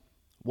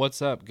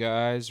What's up,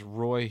 guys?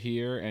 Roy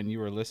here, and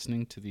you are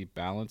listening to the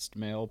Balanced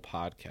Male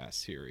podcast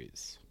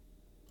series.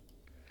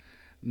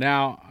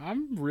 Now,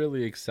 I'm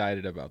really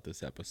excited about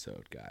this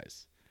episode,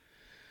 guys.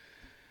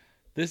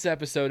 This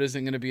episode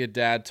isn't going to be a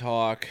dad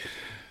talk,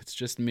 it's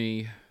just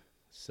me.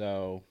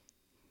 So,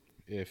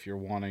 if you're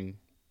wanting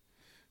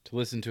to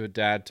listen to a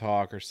dad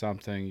talk or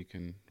something, you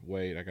can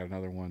wait. I got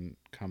another one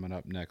coming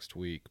up next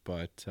week.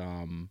 But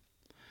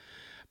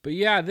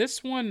yeah,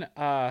 this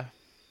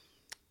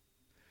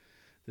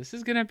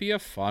is going to be a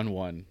fun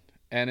one,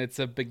 and it's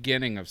a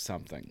beginning of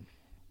something.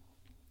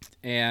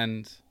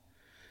 And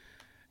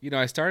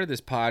I started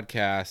this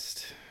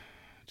podcast,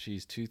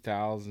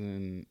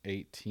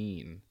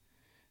 2018.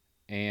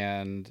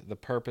 And the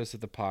purpose of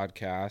the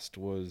podcast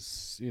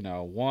was,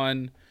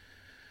 one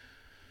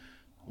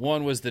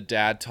was the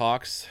dad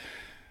talks.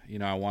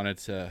 I wanted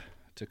to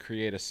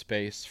create a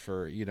space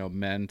for,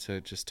 men to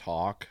just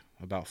talk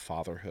about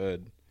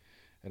fatherhood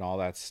and all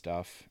that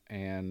stuff.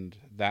 And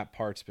that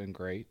part's been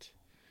great.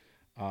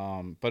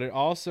 But it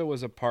also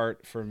was a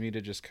part for me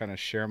to just kind of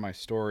share my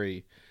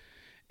story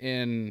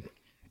in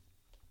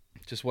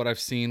just what I've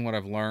seen, what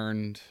I've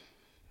learned,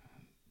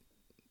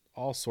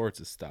 all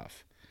sorts of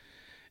stuff.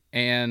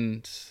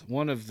 And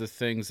one of the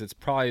things that's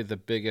probably the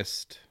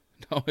biggest,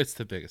 no, it's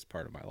the biggest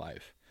part of my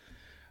life,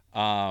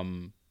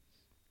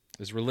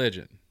 is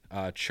religion,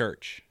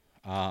 church.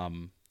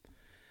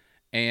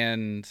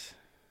 And,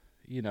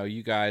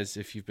 you guys,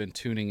 if you've been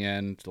tuning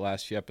in to the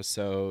last few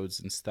episodes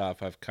and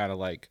stuff, I've kind of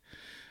like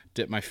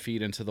dipped my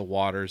feet into the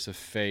waters of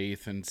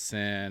faith and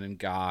sin and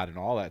God and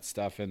all that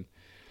stuff.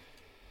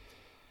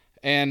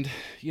 And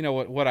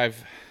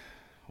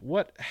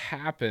what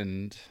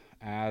happened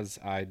as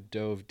I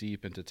dove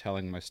deep into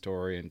telling my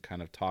story and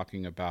kind of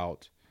talking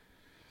about,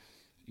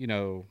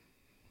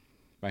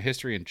 my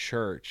history in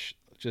church,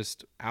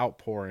 just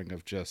outpouring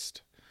of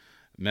just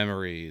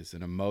memories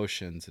and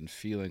emotions and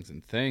feelings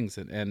and things.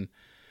 And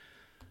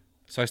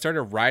so I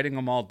started writing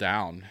them all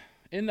down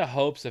in the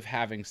hopes of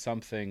having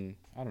something,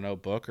 I don't know,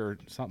 book or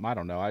something. I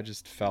don't know. I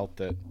just felt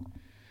that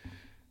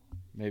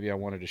maybe I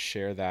wanted to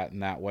share that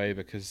in that way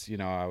because,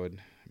 I would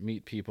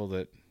meet people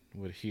that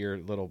would hear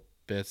little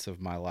bits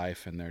of my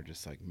life and they're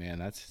just like, man,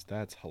 that's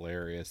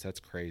hilarious. That's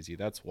crazy.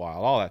 That's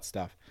wild. All that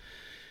stuff.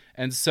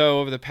 And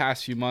so over the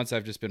past few months,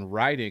 I've just been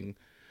writing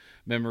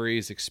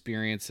memories,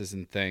 experiences,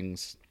 and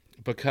things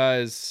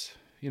because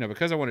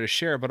I wanted to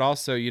share, but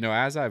also,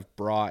 as I've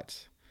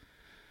brought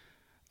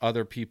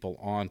other people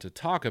on to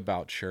talk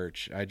about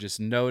church, I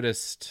just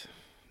noticed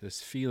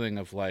this feeling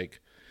of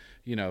like,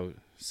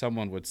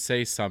 someone would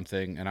say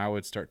something and I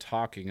would start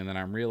talking and then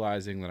I'm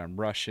realizing that I'm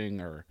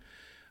rushing or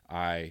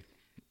I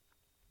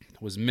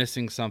was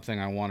missing something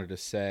I wanted to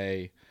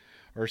say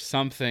or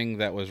something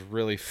that was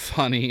really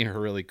funny or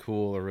really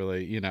cool or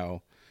really,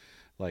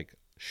 like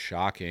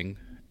shocking.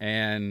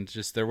 And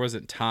just there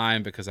wasn't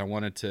time because I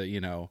wanted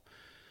to,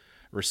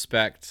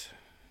 respect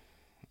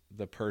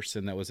the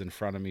person that was in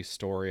front of me's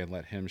story and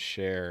let him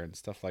share and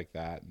stuff like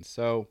that. And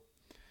so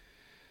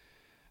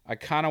I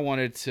kind of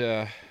wanted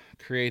to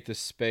create this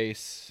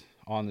space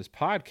on this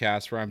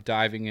podcast where I'm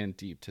diving in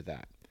deep to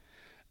that.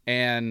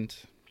 And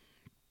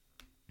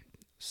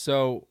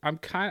so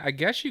I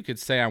guess you could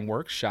say I'm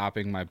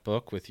workshopping my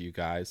book with you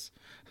guys.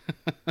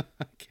 I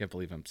can't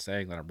believe I'm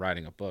saying that I'm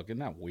writing a book. Isn't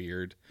that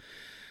weird?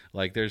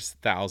 Like there's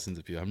thousands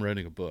of people. I'm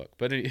writing a book.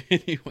 But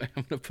anyway,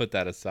 I'm going to put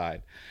that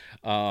aside.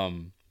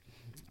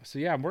 So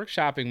yeah, I'm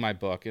workshopping my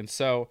book. And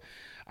so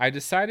I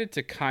decided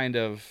to kind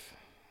of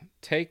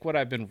take what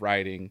I've been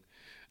writing,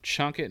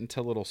 chunk it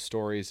into little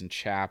stories and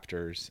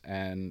chapters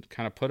and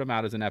kind of put them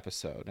out as an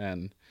episode.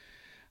 And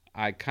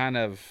I kind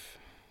of,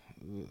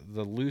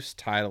 the loose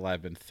title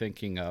I've been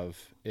thinking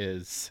of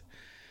is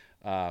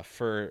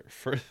for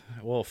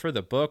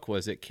the book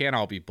was It Can't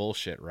All Be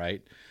Bullshit,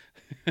 right?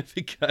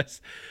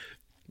 because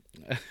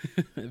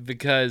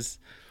because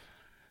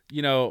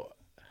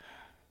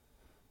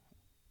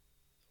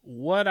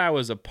what I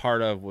was a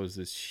part of was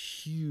this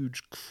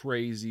huge,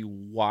 crazy,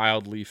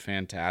 wildly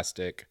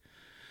fantastical,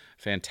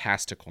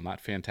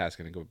 not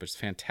fantastic, but it's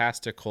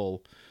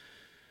fantastical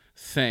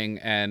thing,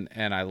 and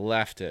I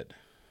left it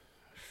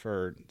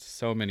for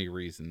so many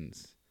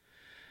reasons.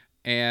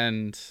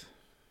 And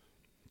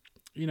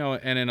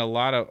and in a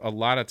lot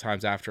of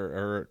times after,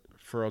 or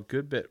for a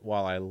good bit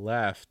while I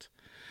left,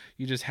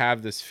 you just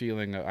have this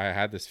feeling. I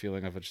had this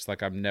feeling of it, just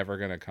like I'm never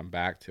gonna come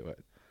back to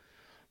it.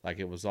 Like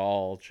it was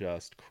all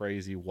just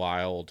crazy,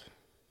 wild.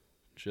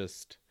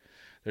 Just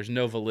there's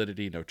no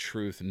validity, no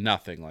truth,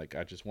 nothing. Like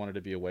I just wanted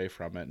to be away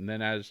from it. And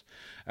then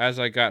as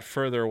I got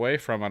further away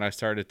from it, I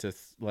started to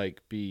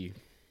be.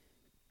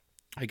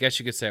 I guess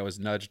you could say I was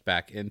nudged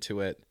back into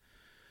it.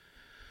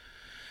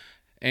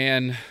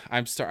 And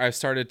I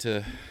started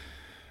to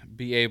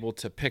be able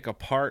to pick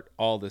apart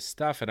all this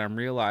stuff, and I'm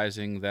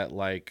realizing that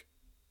like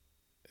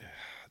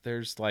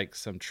there's like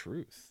some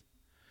truth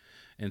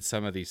in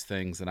some of these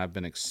things, and I've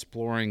been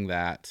exploring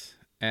that,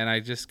 and I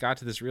just got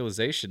to this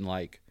realization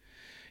like,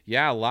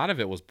 yeah, a lot of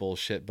it was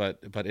bullshit, but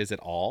is it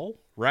all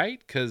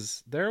right?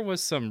 Because there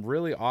was some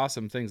really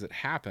awesome things that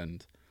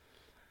happened,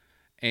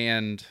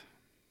 And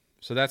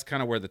so that's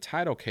kind of where the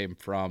title came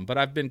from. But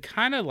I've been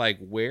kind of like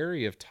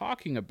wary of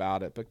talking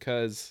about it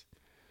because,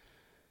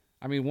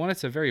 I mean, one,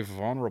 it's a very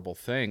vulnerable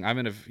thing. I'm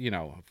in a,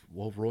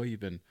 well, Roy, you've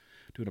been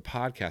doing a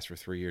podcast for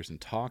 3 years and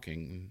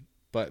talking,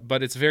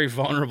 but it's very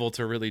vulnerable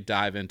to really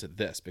dive into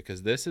this,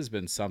 because this has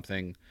been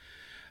something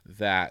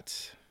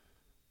that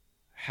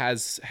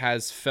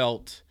has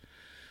felt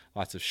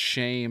lots of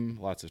shame,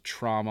 lots of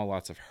trauma,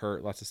 lots of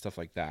hurt, lots of stuff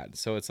like that.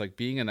 So it's like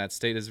being in that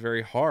state is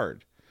very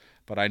hard.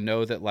 But I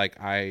know that like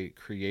I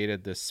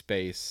created this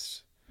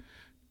space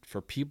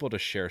for people to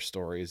share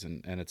stories,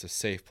 and it's a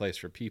safe place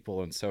for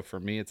people. And so for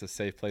me, it's a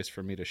safe place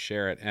for me to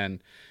share it.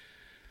 And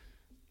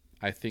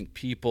I think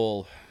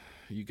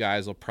you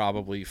guys will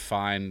probably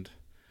find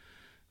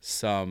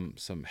some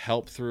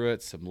help through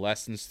it, some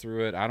lessons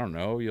through it. I don't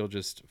know. You'll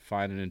just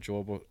find an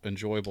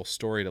enjoyable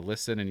story to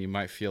listen, and you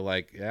might feel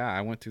like, yeah, I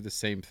went through the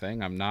same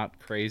thing. I'm not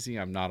crazy.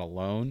 I'm not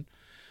alone.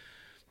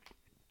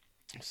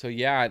 So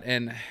yeah,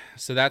 and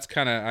so that's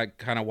kind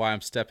of why I'm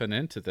stepping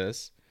into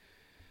this,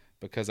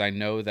 because I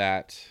know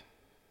that,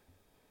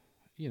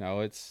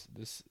 it's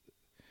this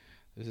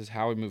is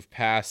how we move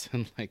past.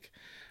 And like,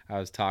 I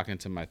was talking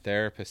to my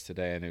therapist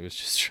today, and it was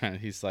just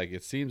he's like,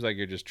 it seems like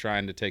you're just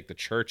trying to take the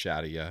church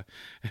out of you.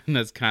 And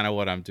that's kind of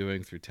what I'm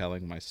doing through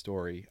telling my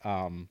story.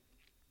 But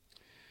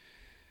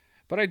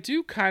I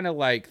do kind of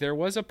like, there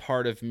was a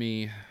part of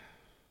me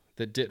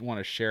that didn't want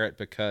to share it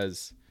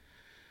because,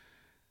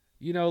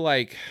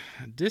 like,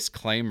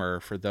 disclaimer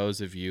for those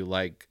of you,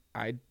 like,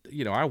 I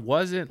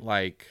wasn't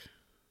like,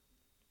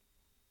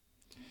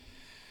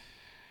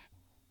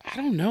 I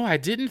don't know. I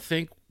didn't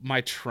think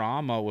my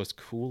trauma was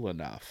cool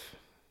enough.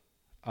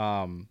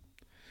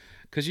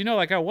 Cause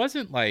like, I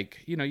wasn't like,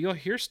 you'll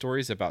hear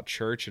stories about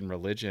church and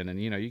religion,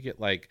 and, you get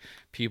like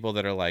people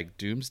that are like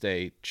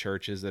doomsday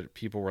churches that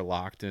people were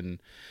locked in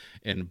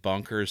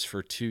bunkers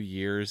for 2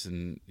 years,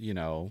 and,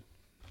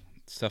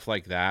 stuff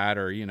like that.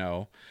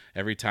 Or,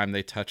 every time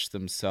they touched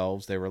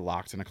themselves, they were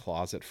locked in a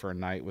closet for a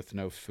night with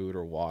no food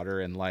or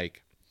water. And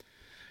like,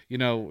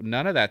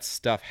 none of that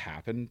stuff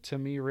happened to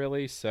me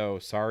really. So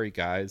sorry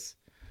guys.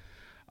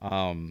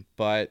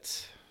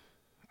 But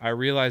I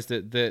realized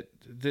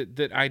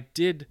that I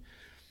did,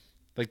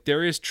 like,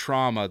 there is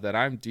trauma that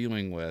I'm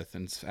dealing with,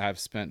 and I've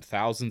spent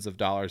thousands of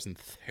dollars in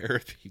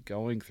therapy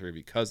going through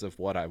because of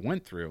what I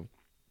went through.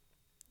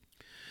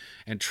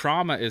 And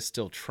trauma is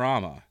still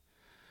trauma.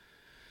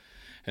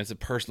 And it's a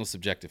personal,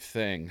 subjective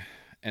thing.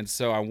 And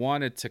so I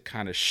wanted to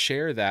kind of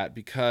share that,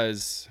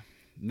 because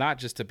not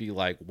just to be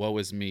like, woe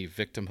is me,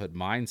 victimhood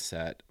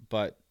mindset,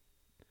 but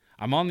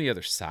I'm on the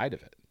other side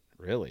of it,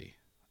 really.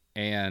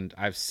 And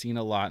I've seen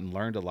a lot and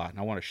learned a lot, and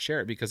I want to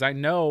share it because I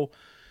know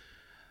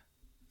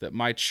that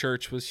my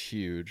church was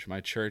huge. My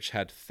church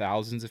had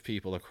thousands of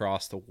people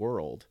across the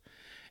world.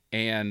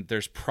 And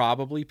there's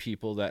probably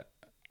people that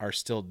are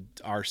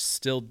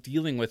still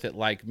dealing with it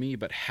like me,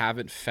 but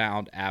haven't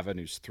found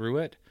avenues through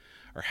it,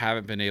 or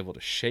haven't been able to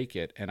shake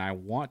it. And I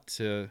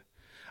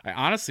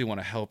honestly want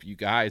to help you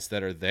guys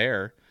that are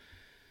there,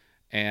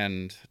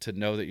 and to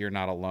know that you're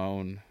not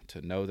alone,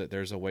 to know that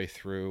there's a way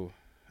through,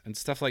 and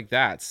stuff like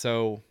that.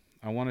 So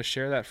I want to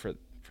share that for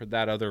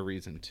that other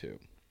reason too.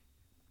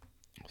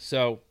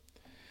 So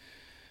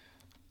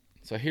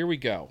here we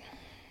go.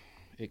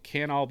 It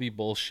can't all be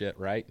bullshit,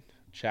 right?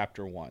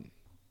 Chapter 1.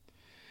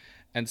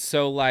 And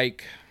so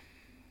like,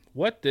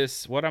 what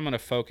I'm going to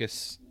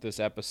focus this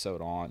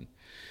episode on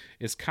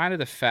is kind of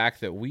the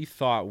fact that we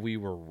thought we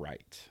were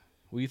right.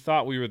 We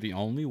thought we were the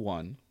only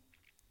one,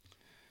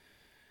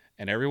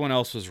 and everyone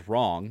else was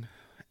wrong.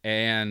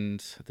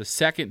 And the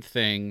second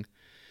thing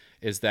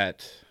is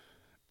that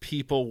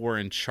people were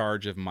in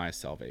charge of my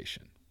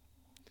salvation.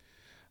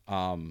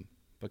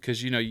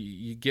 Because,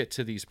 you get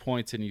to these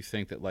points and you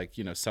think that, like,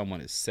 someone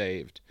is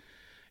saved.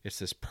 It's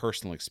this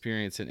personal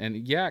experience.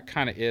 And yeah, it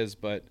kind of is.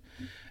 But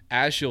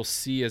as you'll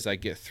see as I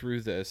get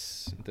through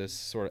this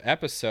sort of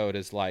episode,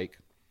 is like,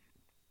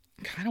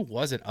 kind of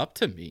wasn't up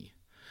to me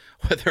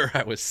whether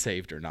I was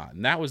saved or not.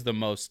 And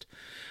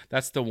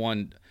that's the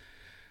one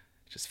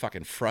just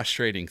fucking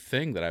frustrating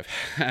thing that I've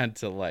had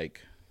to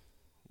like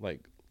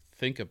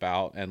think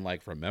about and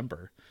like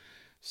remember.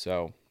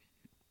 So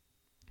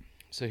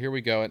here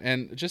we go.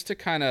 And just to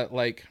kind of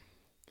like,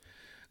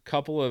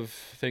 couple of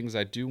things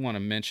I do want to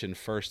mention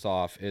first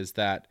off is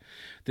that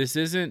this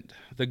isn't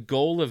the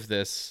goal of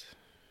this.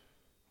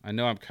 I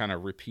know I'm kind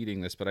of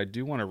repeating this, but I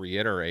do want to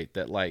reiterate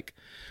that, like,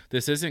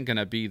 this isn't going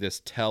to be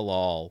this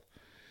tell-all,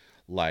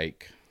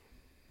 like,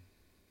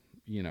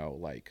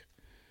 like,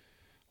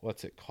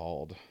 what's it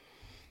called?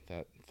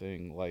 That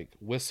thing, like,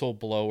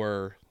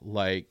 whistleblower,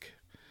 like,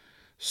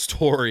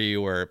 story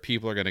where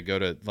people are going to go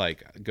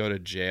to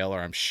jail,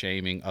 or I'm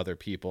shaming other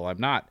people. I'm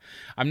not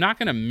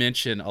going to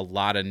mention a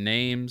lot of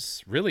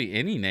names, really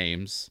any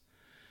names.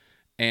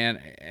 And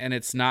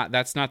that's not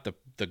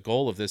the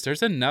goal of this.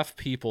 There's enough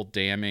people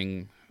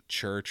damning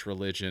church,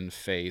 religion,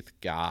 faith,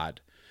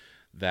 God,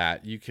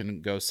 that you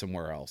can go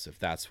somewhere else. If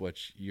that's what,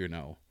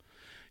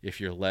 if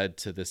you're led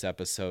to this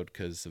episode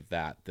because of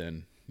that,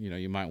 then,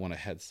 you might want to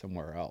head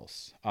somewhere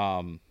else.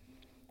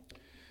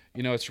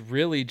 it's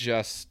really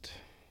just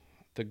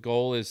the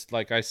goal is,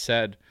 like I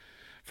said,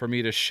 for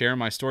me to share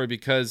my story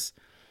because,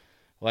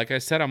 like I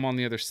said, I'm on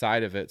the other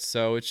side of it.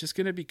 So it's just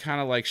going to be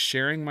kind of like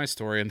sharing my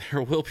story. And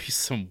there will be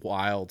some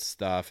wild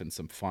stuff and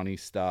some funny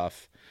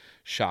stuff,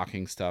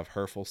 shocking stuff,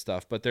 hurtful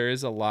stuff. But there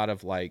is a lot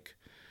of like,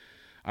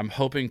 I'm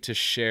hoping to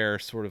share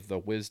sort of the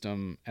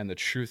wisdom and the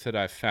truth that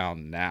I've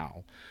found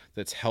now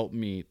that's helped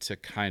me to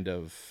kind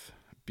of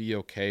be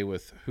okay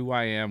with who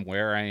I am,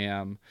 where I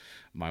am,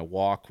 my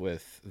walk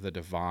with the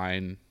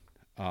divine,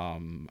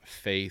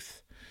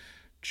 faith,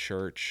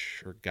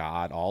 church, or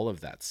God, all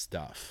of that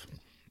stuff.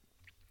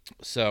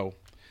 So,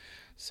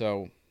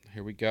 so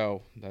here we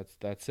go.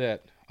 That's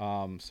it.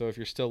 So if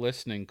you're still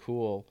listening,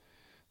 cool.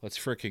 Let's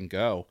freaking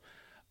go.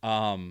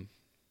 Um,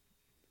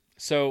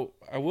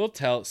 I will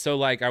tell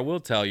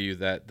you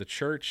that the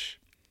church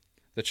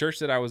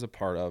that I was a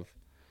part of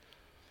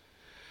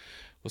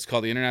was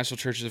called the International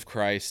Churches of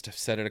Christ. I've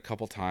said it a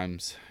couple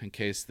times in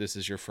case this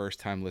is your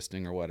first time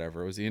listening or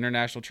whatever. It was the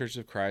International Churches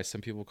of Christ.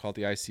 Some people call it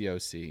the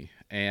ICOC.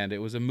 And it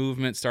was a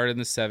movement started in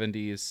the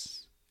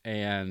 70s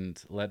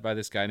and led by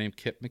this guy named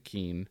Kip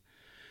McKean.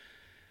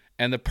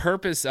 And the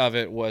purpose of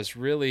it was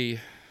really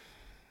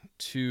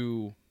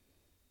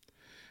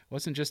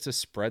wasn't just to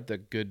spread the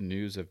good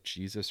news of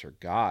Jesus or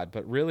God,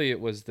 but really it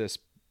was this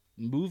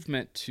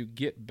movement to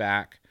get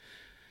back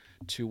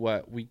to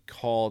what we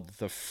called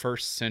the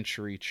first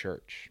century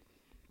church.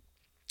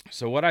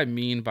 So what I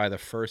mean by the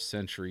first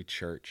century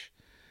church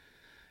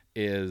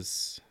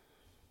is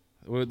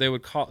they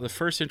would call the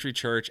first century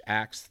church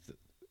Acts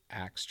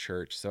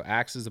church. So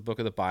Acts is the book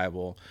of the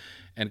Bible,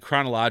 and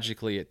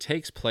chronologically it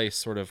takes place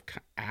sort of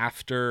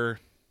after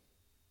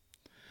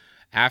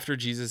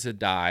Jesus had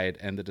died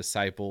and the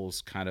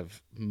disciples kind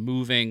of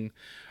moving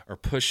or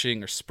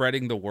pushing or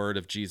spreading the word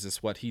of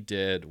Jesus, what he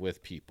did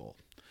with people.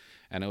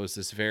 And it was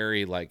this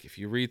very, like, if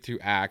you read through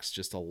Acts,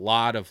 just a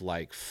lot of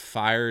like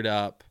fired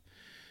up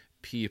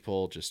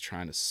people just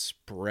trying to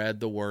spread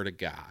the word of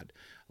God,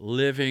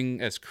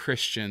 living as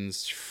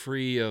Christians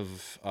free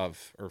of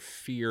or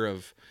fear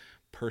of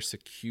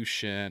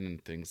persecution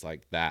and things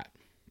like that.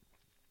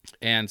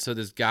 And so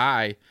this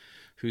guy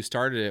who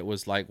started it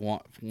was like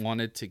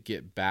wanted to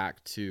get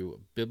back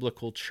to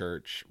biblical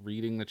church,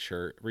 reading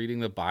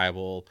the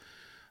Bible,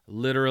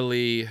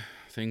 literally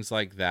things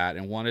like that,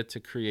 and wanted to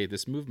create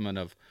this movement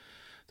of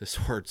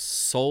this word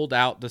sold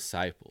out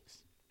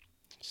disciples.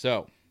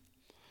 So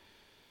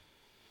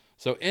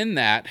in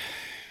that,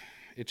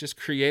 it just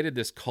created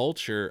this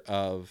culture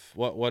of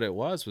what it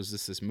was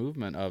this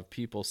movement of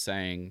people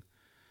saying,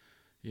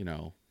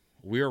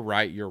 we're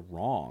right, you're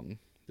wrong.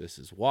 This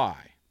is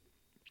why.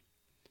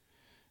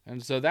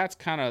 And so that's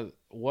kind of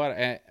what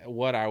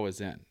I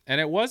was in.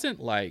 And it wasn't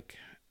like,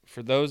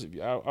 for those of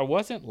you, I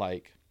wasn't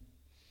like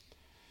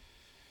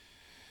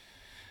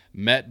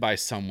met by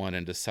someone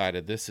and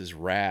decided this is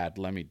rad,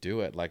 let me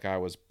do it. Like I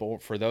was born,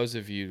 for those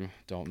of you who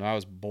don't know, I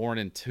was born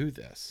into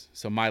this.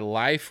 So my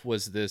life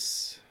was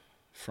this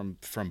from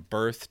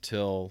birth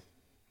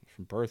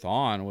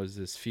on was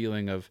this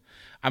feeling of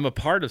I'm a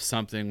part of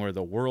something where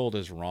the world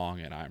is wrong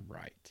and I'm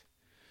right.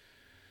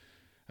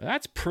 And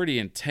that's pretty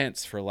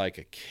intense for like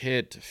a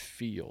kid to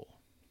feel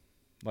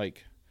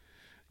like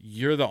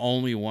you're the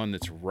only one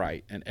that's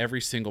right, and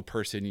every single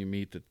person you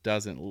meet that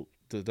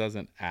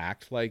doesn't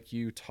act like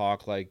you,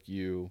 talk like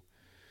you,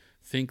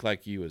 think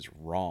like you is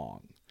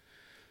wrong.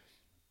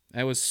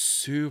 That was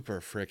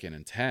super freaking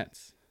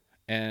intense.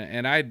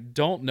 And I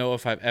don't know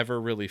if I've ever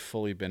really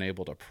fully been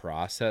able to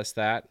process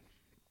that,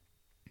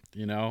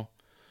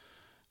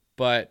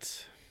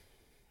 but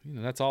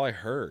that's all I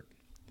heard.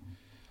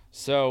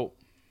 So,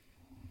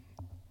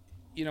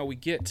 we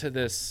get to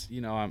this,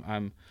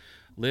 I'm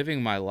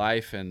living my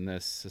life in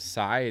this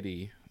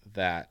society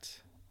that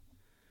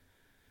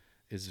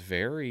is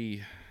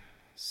very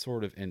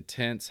sort of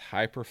intense,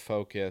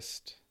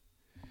 hyper-focused,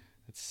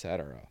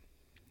 etc.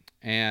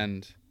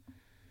 And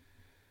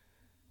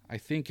I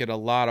think in a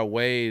lot of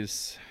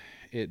ways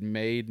it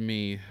made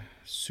me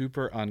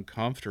super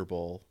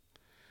uncomfortable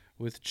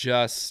with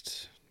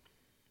just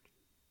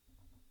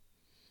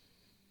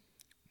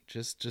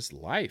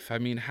life. I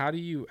mean, how do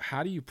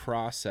you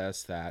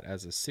process that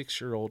as a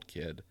 6-year-old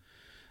kid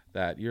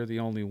that you're the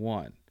only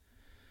one?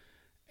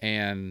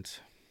 And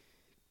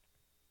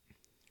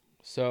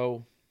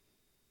so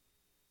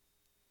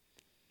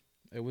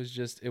it was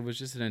just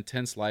an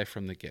intense life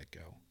from the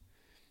get-go.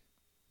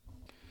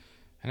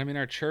 And I mean,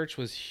 our church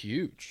was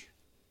huge.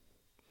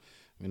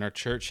 I mean, our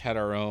church had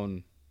our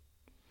own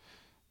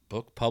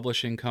book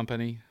publishing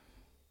company.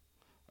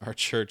 Our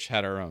church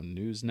had our own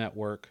news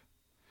network.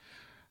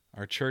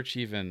 Our church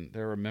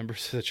there were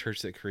members of the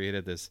church that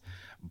created this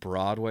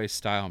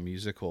Broadway-style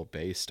musical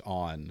based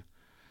on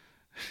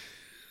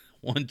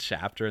one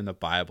chapter in the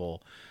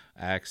Bible,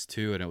 Acts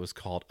 2, and it was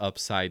called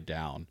Upside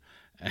Down.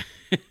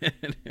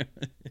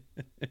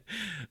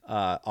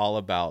 All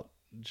about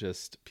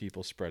just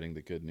people spreading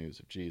the good news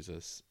of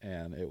Jesus.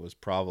 And it was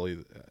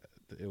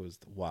it was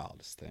the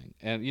wildest thing.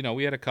 And,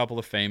 we had a couple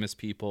of famous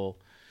people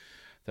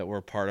that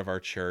were part of our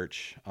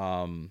church.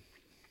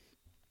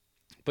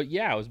 But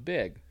yeah, it was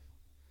big,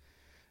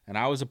 and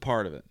I was a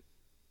part of it.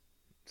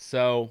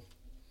 So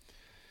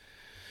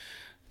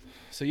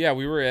yeah,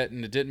 we were it,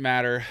 and it didn't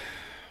matter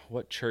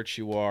what church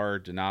you are,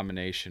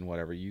 denomination,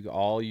 whatever.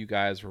 All you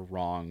guys were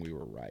wrong, we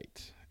were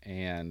right.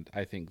 And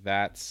I think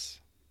that's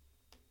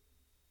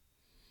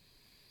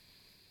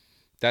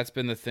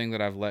been the thing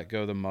that I've let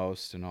go the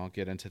most, and I'll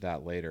get into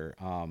that later.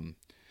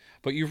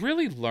 But you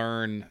really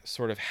learn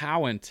sort of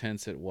how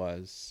intense it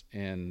was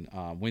in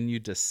when you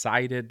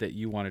decided that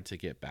you wanted to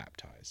get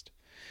baptized.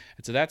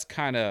 And so that's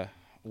kind of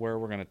where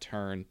we're going to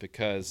turn,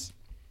 because,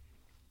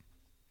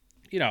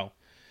 you know,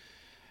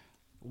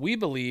 we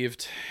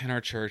believed in our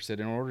church that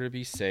in order to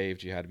be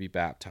saved, you had to be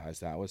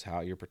baptized. That was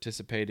how you're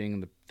participating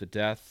in the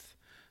death,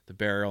 the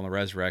burial, and the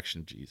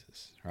resurrection of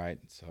Jesus, right?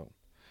 So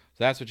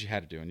that's what you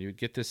had to do. And you would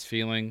get this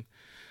feeling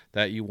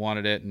that you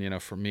wanted it. And, you know,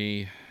 for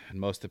me and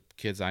most of the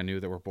kids I knew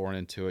that were born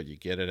into it, you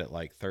get it at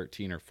like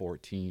 13 or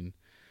 14.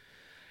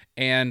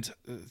 And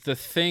the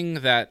thing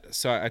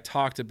so I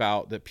talked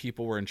about that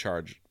people were in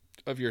charge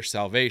of your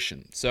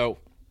salvation. So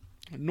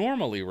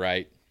normally,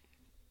 right,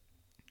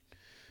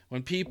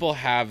 when people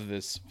have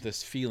this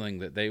feeling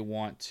that they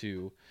want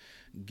to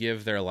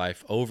give their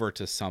life over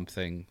to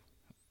something,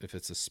 if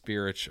it's a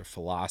spirit or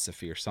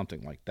philosophy or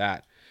something like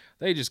that,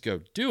 they just go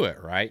do it,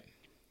 right?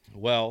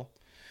 Well,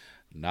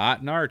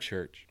 not in our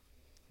church,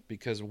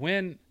 because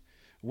when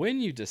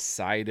you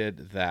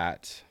decided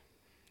that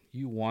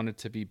you wanted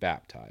to be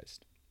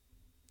baptized,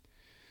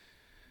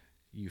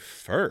 you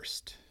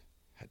first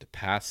had to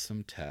pass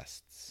some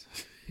tests.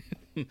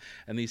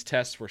 And these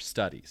tests were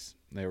studies.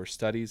 They were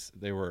studies.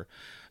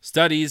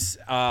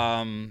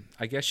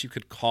 I guess you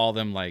could call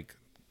them like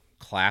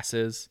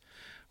classes,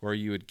 where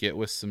you would get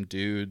with some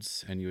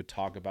dudes and you would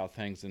talk about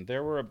things. And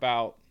there were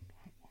about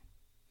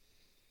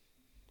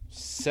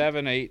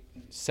 7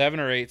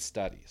 or 8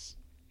 studies.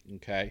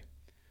 Okay.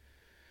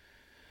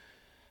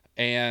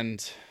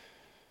 And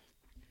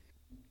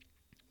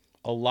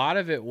a lot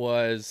of it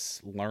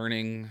was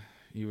learning.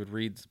 You would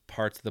read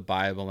parts of the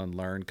Bible and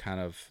learn kind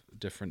of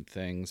different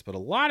things, but a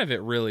lot of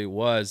it really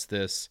was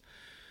this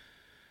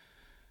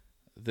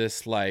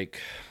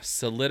like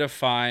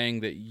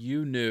solidifying that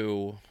you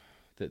knew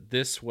that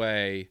this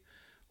way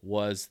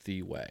was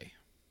the way.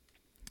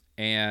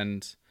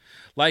 And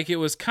like, it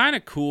was kind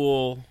of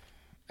cool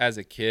as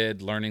a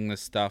kid learning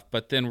this stuff,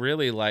 but then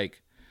really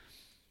like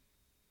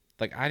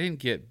I didn't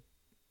get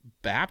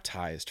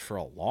baptized for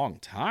a long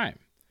time.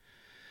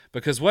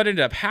 Because what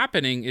ended up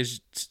happening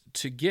is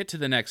to get to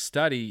the next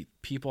study,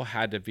 people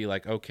had to be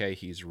like, okay,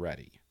 he's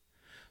ready.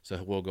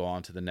 So we'll go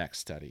on to the next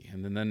study,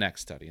 and then the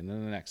next study, and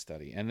then the next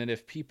study. And then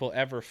if people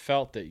ever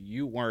felt that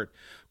you weren't,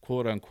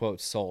 quote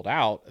unquote, sold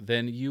out,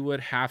 then you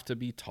would have to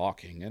be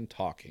talking and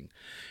talking.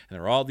 And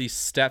there were all these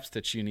steps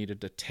that you needed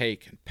to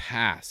take and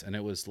pass. And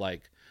it was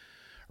like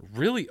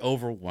really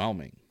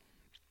overwhelming,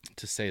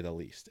 to say the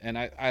least. And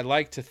I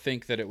like to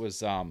think that it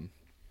was, I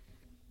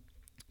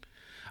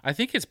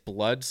think it's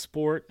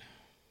Bloodsport,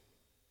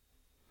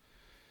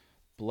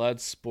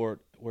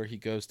 where he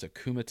goes to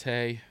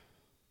Kumite.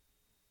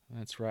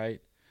 That's right,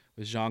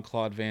 with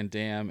Jean-Claude Van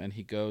Damme, and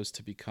he goes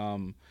to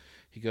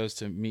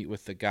meet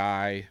with the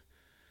guy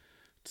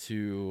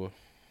to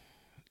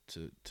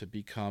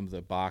become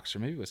the boxer.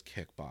 Maybe it was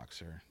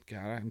Kickboxer.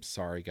 God, I'm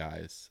sorry,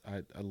 guys.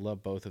 I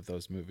love both of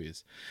those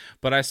movies.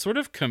 But I sort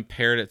of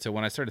compared it to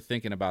when I started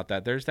thinking about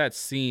that. There's that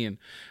scene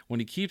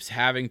when he keeps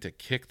having to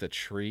kick the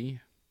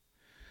tree,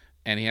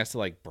 and he has to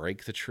like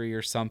break the tree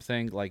or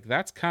something. Like,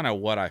 that's kind of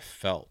what I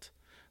felt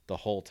the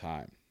whole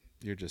time.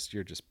 You're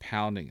just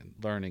pounding and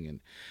learning,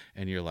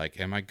 and you're like,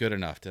 am I good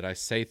enough? Did I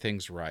say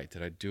things right?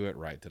 Did I do it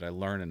right? Did I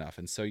learn enough?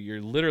 And so you're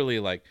literally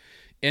like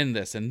in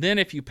this. And then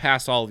if you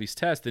pass all of these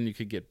tests, then you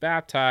could get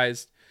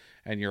baptized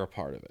and you're a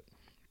part of it.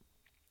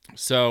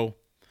 So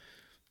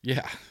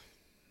yeah,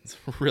 it's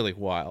really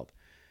wild.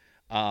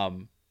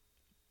 And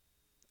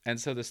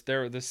so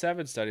the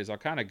 7 studies, I'll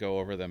kind of go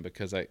over them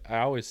because I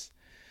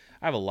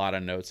have a lot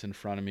of notes in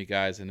front of me,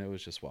 guys, and it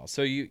was just wild.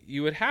 So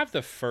you would have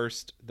the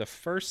first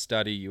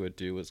study you would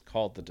do was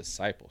called the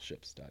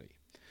discipleship study.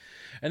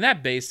 And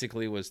that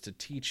basically was to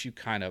teach you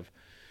kind of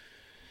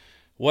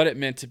what it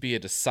meant to be a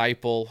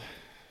disciple,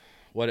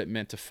 what it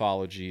meant to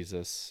follow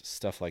Jesus,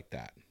 stuff like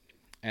that.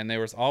 And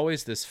there was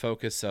always this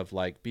focus of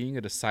like, being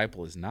a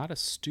disciple is not a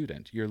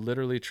student. You're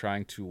literally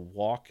trying to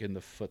walk in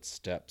the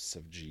footsteps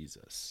of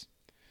Jesus.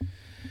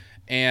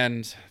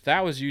 And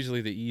that was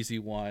usually the easy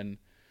one.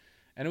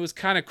 And it was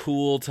kind of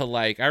cool to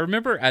like, I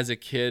remember as a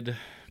kid,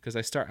 because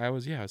I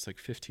was like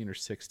 15 or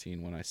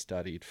 16 when I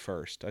studied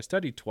first. I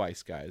studied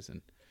twice, guys,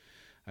 and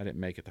I didn't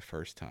make it the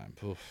first time.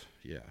 Oof,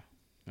 yeah,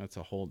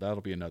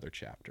 that'll be another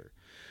chapter.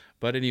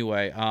 But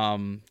anyway,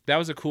 that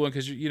was a cool one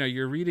because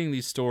you're reading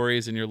these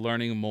stories and you're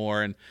learning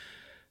more, and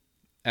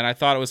I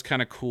thought it was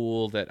kind of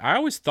cool that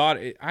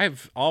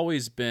I've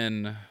always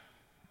been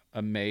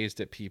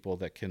amazed at people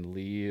that can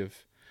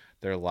leave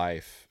their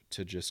life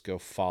to just go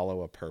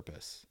follow a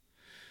purpose.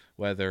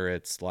 Whether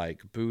it's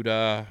like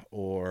Buddha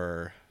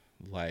or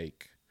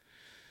like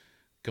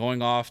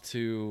going off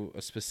to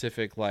a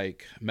specific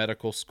like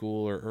medical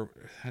school or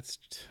that's,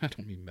 I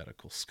don't mean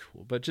medical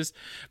school, but just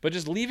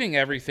leaving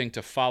everything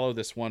to follow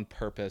this one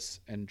purpose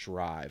and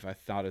drive, I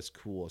thought is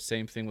cool.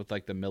 Same thing with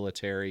like the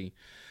military,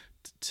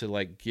 to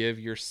like give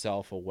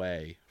yourself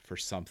away for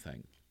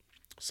something.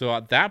 So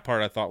that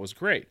part I thought was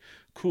great.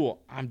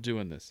 Cool, I'm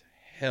doing this.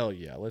 Hell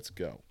yeah, let's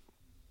go.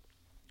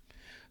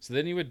 So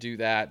then you would do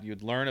that.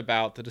 You'd learn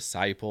about the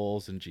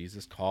disciples and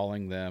Jesus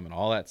calling them and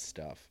all that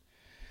stuff.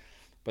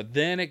 But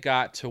then it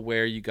got to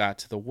where you got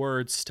to the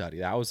word study.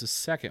 That was the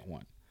second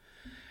one.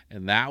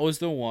 And that was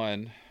the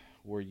one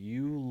where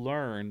you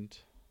learned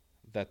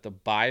that the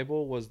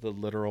Bible was the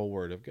literal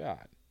word of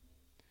God.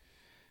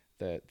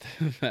 That,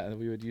 that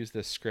we would use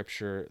this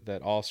scripture,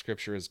 that all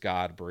scripture is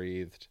God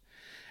breathed.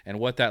 And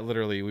what that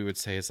literally we would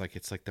say is like,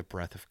 it's like the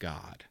breath of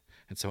God.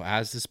 And so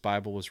as this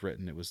Bible was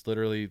written, it was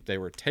literally, they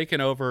were taken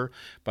over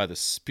by the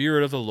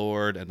Spirit of the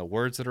Lord, and the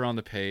words that are on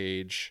the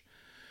page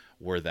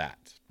were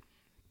that.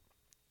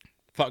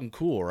 Fucking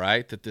cool,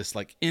 right? That this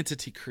like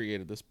entity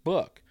created this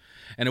book.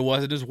 And it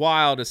wasn't as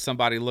wild as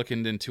somebody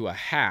looking into a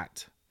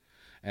hat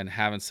and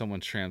having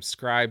someone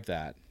transcribe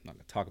that. I'm not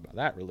going to talk about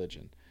that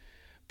religion.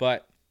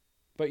 But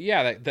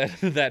yeah,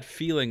 that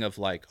feeling of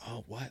like,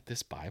 oh, what?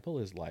 This Bible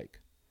is like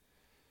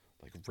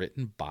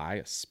written by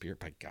a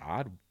spirit, by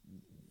God?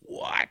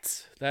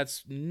 What?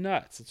 That's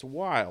nuts. It's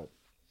wild.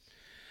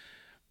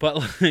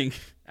 But like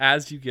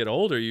as you get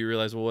older, you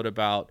realize, well, what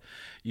about,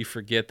 you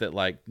forget that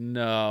like,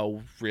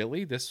 no,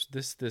 really, this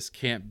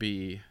can't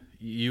be.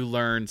 You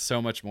learn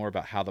so much more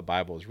about how the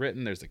Bible is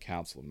written. There's the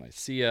Council of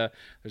Nicaea.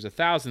 There's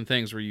 1,000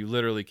 things where you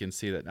literally can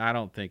see that I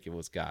don't think it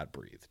was God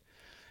breathed.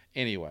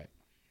 Anyway,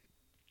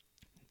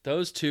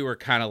 those two are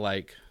kind of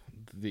like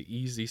the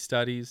easy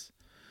studies.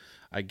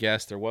 I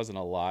guess there wasn't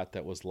a lot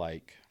that was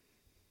like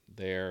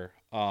there.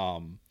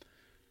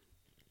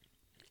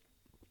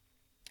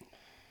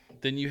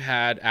 Then you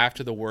had,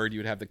 after the word, you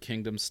would have the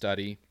kingdom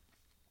study.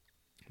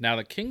 Now,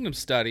 the kingdom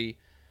study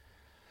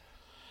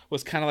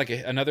was kind of like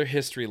another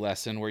history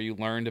lesson where you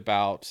learned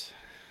about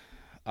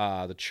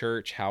the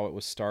church, how it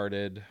was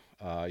started.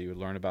 You would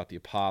learn about the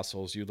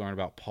apostles. You would learn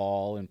about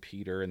Paul and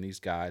Peter and these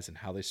guys and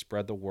how they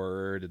spread the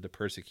word and the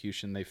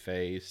persecution they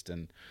faced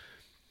and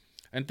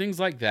things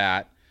like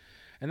that.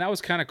 And that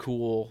was kind of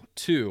cool,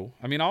 too.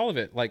 I mean, all of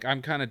it, like,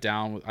 I'm kind of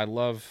down with, I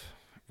love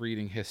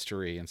reading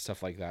history and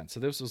stuff like that. So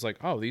this was like,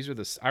 oh, these are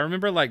I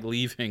remember like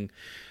leaving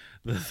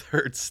the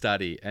third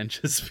study and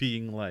just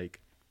being like,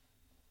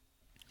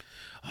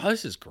 oh,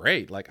 this is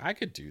great. Like, I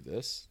could do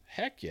this.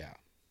 Heck yeah.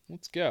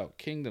 Let's go.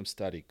 Kingdom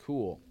study.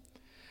 Cool.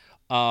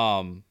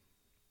 And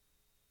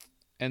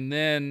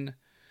then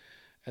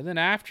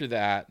after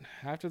that,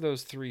 after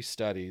those three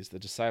studies, the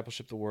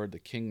discipleship, the word, the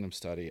kingdom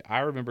study, I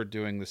remember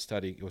doing this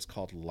study. It was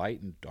called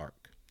Light and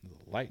Dark.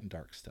 The Light and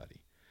Dark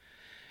study.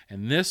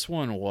 And this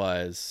one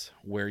was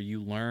where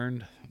you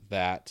learned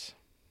that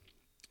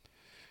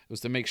it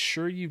was to make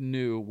sure you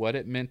knew what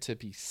it meant to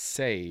be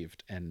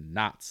saved and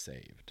not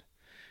saved.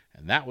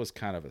 And that was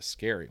kind of a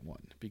scary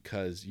one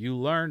because you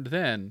learned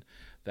then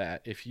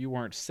that if you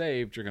weren't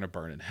saved, you're going to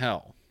burn in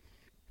hell.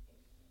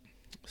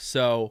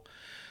 So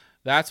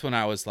that's when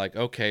I was like,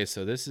 okay,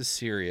 so this is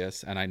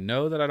serious. And I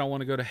know that I don't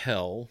want to go to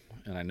hell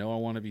and I know I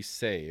want to be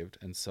saved.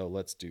 And so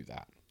let's do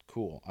that.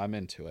 Cool. I'm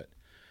into it.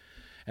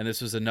 And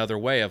this was another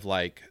way of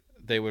like,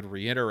 they would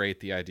reiterate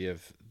the idea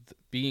of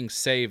being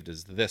saved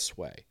is this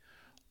way,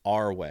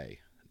 our way,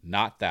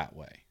 not that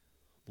way.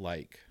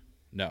 Like,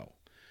 no,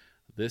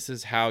 this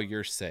is how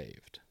you're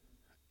saved.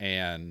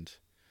 And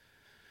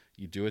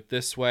you do it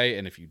this way.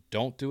 And if you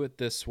don't do it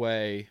this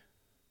way,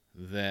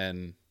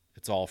 then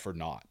it's all for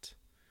naught.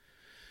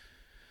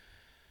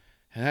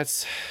 And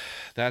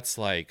that's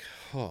like,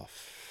 oh,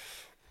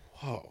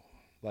 whoa.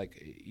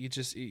 Like you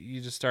just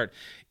start,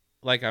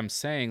 like I'm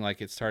saying, like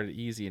it started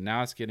easy and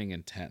now it's getting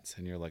intense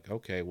and you're like,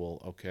 okay,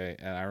 well, okay.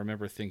 And I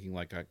remember thinking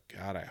like,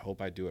 God, I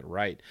hope I do it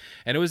right.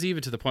 And it was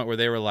even to the point where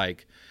they were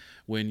like,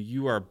 when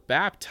you are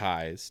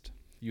baptized,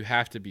 you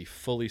have to be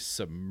fully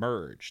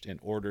submerged in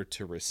order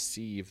to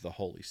receive the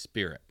Holy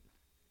Spirit.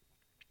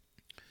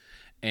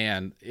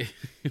 And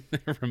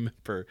I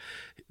remember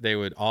they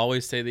would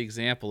always say the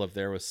example of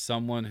there was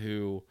someone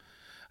who,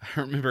 I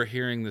remember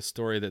hearing the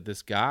story that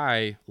this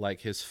guy,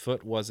 like his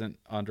foot wasn't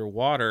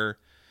underwater,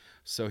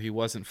 so he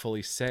wasn't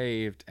fully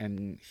saved,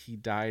 and he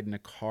died in a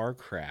car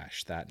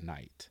crash that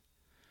night.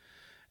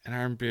 And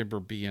I remember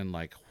being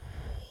like,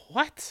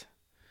 what?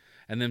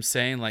 And them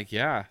saying like,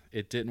 yeah,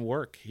 it didn't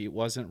work. He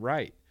wasn't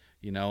right.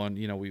 And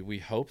we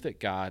hope that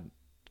God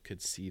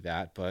could see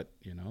that, but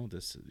he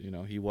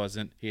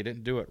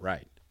didn't do it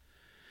right.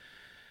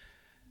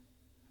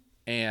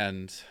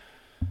 And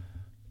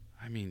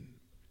I mean,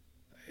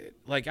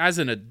 like as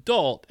an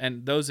adult,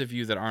 and those of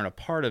you that aren't a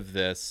part of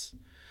this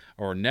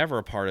or never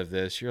a part of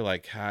this, you're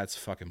like, it's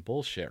fucking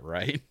bullshit,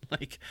 right?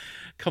 Like,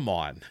 come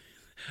on.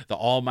 The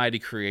almighty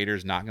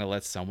creator's not going to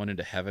let someone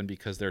into heaven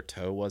because their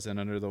toe wasn't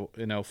under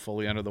the,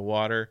 fully under the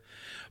water.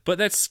 But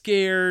that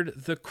scared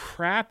the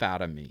crap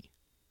out of me.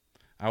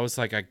 I was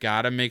like, I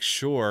got to make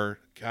sure,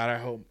 God, I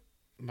hope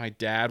my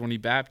dad, when he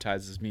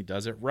baptizes me,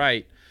 does it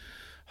right.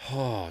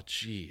 Oh,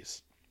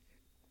 jeez.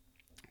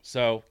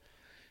 So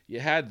you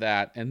had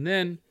that. And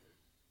then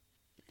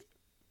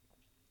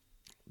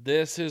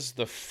this is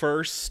the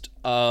first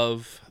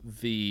of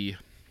the,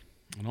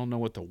 I don't know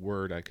what the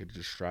word I could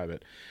describe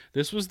it.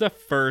 This was the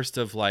first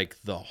of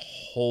like the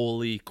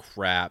holy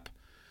crap,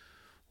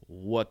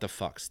 what the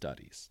fuck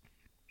studies.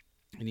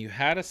 And you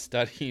had a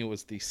study, it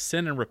was the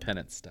sin and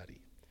repentance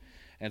study.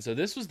 And so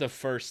this was the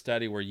first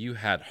study where you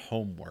had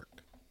homework.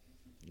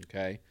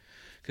 Okay?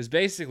 Because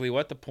basically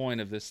what the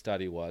point of this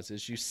study was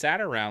is you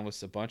sat around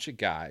with a bunch of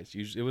guys.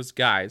 Usually it was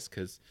guys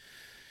because,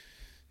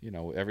 you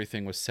know,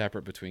 everything was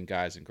separate between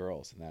guys and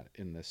girls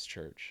in this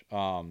church.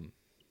 And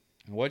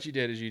what you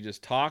did is you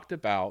just talked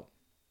about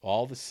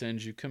all the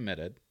sins you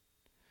committed.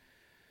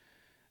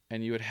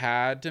 And you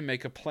had to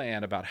make a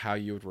plan about how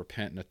you would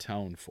repent and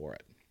atone for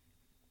it.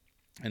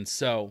 And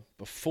so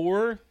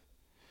before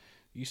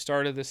you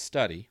started this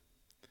study,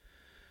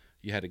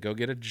 you had to go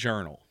get a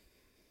journal.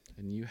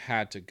 And you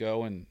had to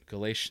go in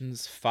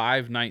Galatians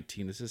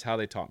 5:19. This is how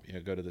they taught me. I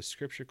go to the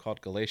scripture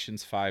called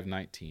Galatians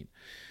 5:19.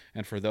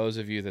 And for those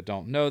of you that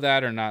don't know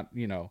that or not,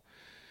 you know,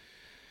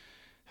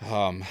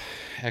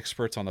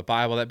 experts on the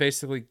Bible, that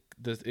basically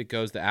it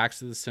goes, the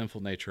acts of the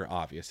sinful nature are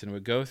obvious. And it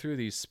would go through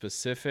these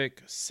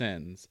specific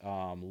sins,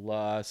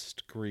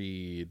 lust,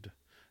 greed,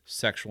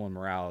 sexual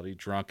immorality,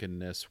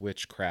 drunkenness,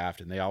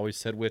 witchcraft. And they always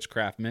said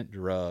witchcraft meant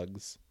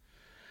drugs.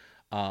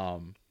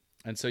 And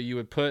so you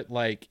would put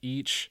like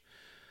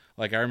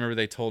I remember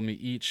they told me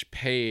each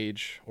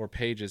page or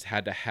pages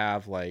had to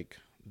have like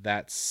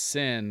that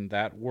sin,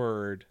 that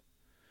word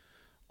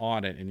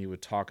on it. And you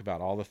would talk about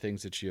all the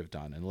things that you have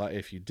done. And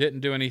if you didn't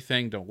do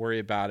anything, don't worry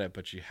about it,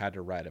 but you had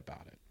to write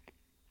about it.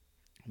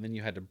 And then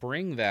you had to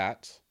bring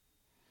that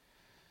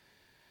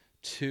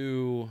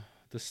to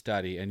the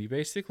study and you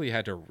basically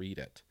had to read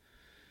it.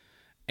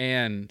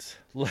 And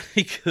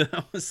like,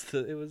 it was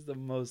the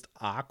most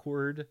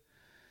awkward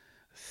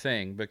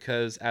thing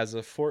because as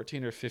a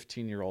 14 or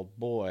 15-year-old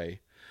boy,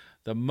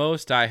 the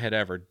most I had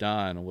ever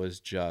done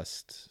was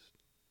just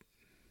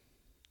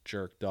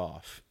jerked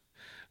off.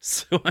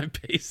 So I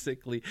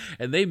basically,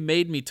 and they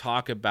made me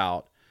talk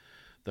about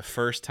the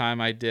first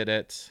time I did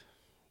it,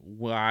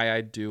 why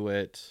I do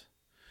it,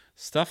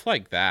 stuff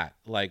like that.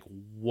 Like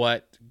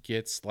what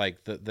gets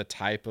like the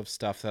type of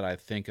stuff that I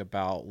think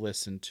about,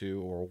 listen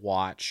to, or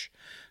watch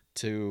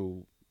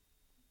to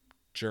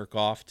jerk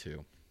off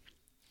to.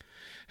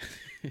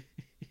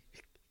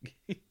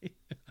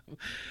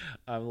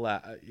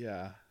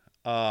 Yeah.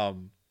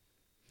 And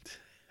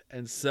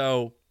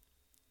so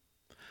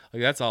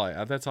like that's all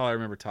I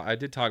remember. I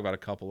did talk about a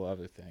couple of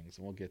other things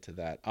and we'll get to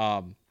that.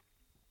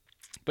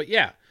 But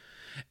yeah,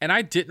 and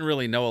I didn't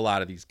really know a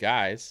lot of these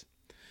guys,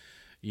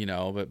 you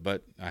know,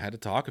 but I had to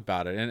talk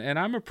about it. And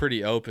I'm a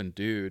pretty open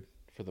dude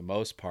for the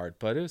most part,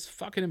 but it was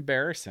fucking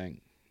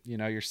embarrassing. You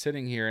know, you're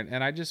sitting here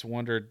and I just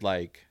wondered,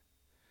 like,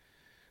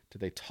 did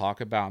they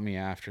talk about me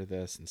after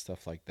this and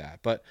stuff like that?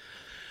 But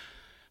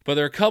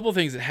there are a couple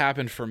things that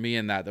happened for me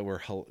in that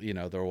were, you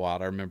know, they were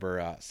wild. I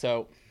remember,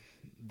 so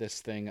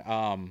this thing,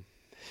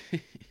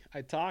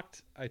 I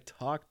talked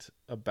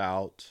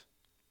about,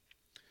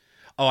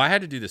 I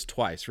had to do this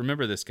twice.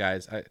 Remember this,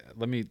 guys.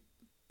 Let me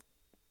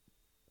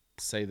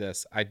say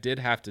this. I did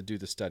have to do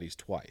the studies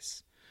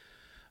twice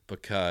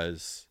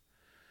because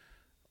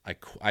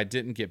I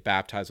didn't get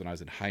baptized when I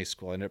was in high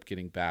school. I ended up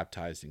getting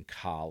baptized in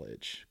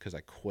college because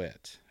I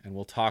quit. And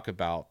we'll talk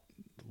about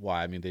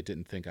why. I mean, they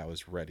didn't think I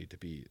was ready to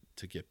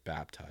get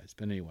baptized.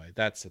 But anyway,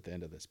 that's at the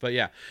end of this. But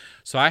yeah,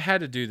 so I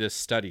had to do this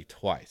study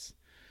twice.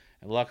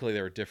 And luckily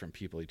there were different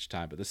people each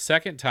time. But the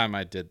second time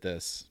I did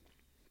this,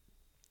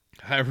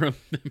 I remember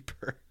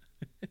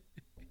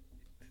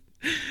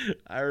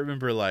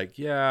like,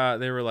 yeah,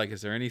 they were like,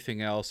 is there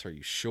anything else? Are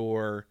you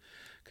sure?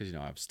 Because, you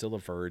know, I'm still a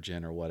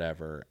virgin or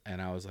whatever.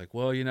 And I was like,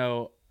 well, you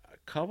know, a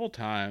couple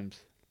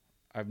times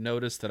I've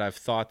noticed that I've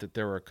thought that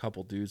there were a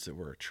couple dudes that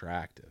were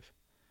attractive.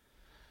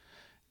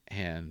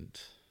 And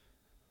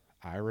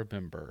I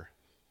remember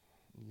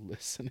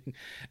listening.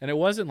 And it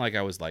wasn't like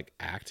I was like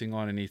acting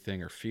on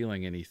anything or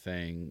feeling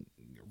anything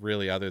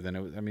really other than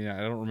it was, I mean,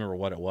 I don't remember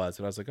what it was.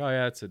 But I was like, oh,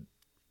 yeah, it's a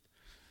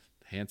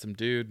handsome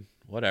dude,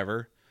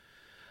 whatever.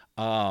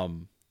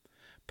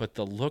 But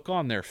the look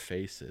on their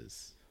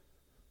faces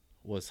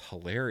was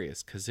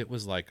hilarious because it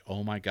was like,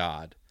 oh my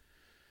God,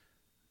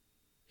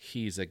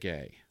 he's a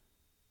gay.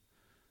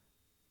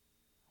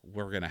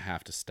 We're going to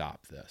have to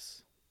stop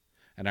this.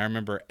 And I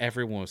remember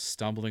everyone was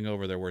stumbling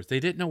over their words. They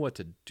didn't know what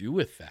to do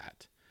with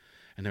that.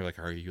 And they're like,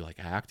 are you like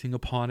acting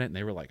upon it? And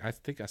they were like, I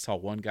think I saw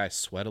one guy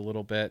sweat a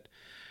little bit.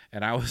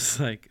 And I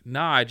was like,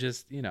 nah,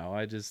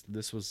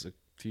 this was a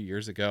few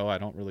years ago. I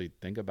don't really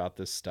think about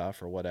this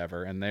stuff or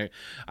whatever. And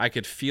I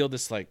could feel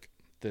this like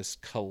this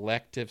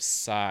collective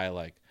sigh,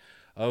 like,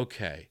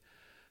 okay,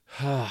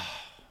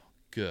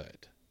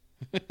 good.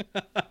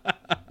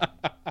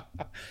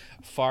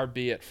 Far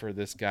be it for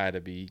this guy to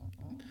be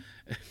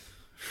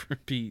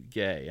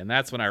gay. And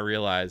that's when I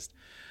realized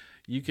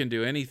you can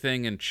do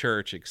anything in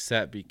church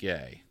except be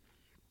gay.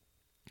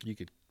 You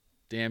could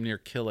damn near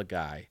kill a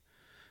guy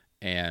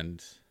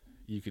and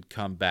you could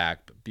come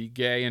back, but be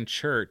gay in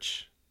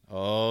church.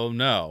 Oh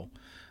no,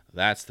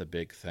 that's the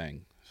big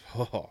thing.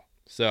 Oh.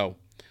 So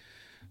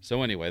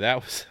anyway,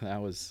 that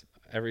was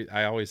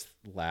I always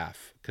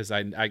laugh because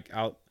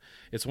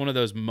it's one of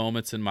those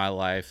moments in my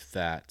life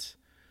that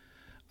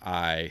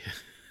I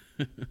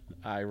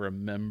I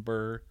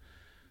remember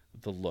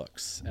the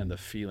looks and the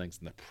feelings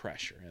and the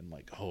pressure and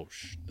like,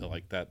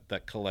 like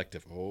that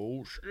collective,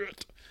 oh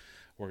shit,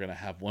 we're gonna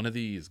have one of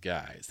these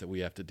guys that we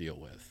have to deal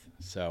with.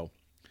 So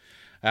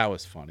that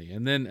was funny.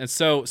 And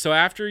so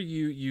after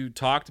you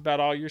talked about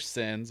all your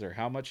sins or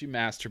how much you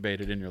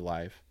masturbated in your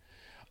life,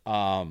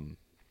 um,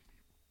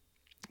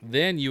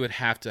 then you would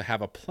have to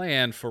have a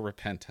plan for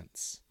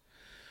repentance.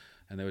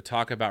 And they would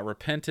talk about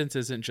repentance it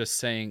isn't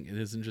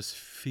just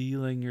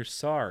feeling you're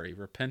sorry.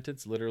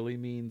 Repentance literally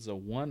means a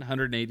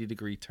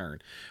 180-degree turn.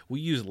 We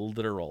use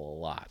literal a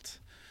lot.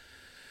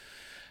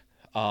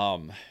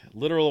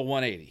 Literal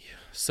 180.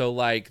 So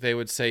like they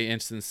would say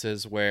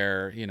instances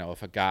where,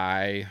 if a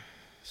guy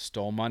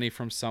stole money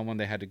from someone,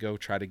 they had to go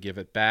try to give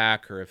it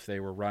back, or if they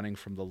were running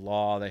from the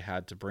law, they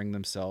had to bring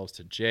themselves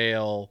to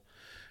jail.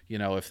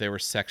 If they were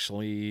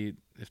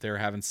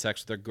having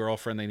sex with their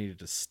girlfriend, they needed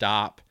to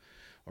stop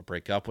or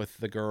break up with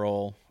the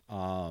girl.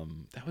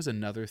 That was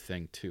another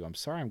thing too. I'm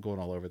sorry I'm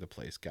going all over the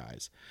place,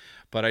 guys,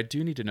 but I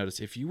do need to notice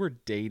if you were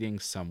dating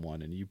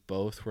someone and you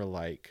both were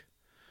like,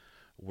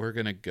 we're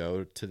going to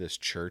go to this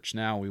church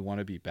now, we want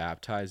to be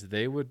baptized,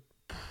 I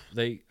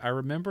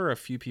remember a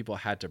few people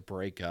had to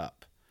break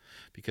up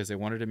because they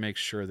wanted to make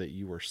sure that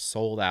you were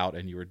sold out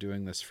and you were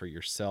doing this for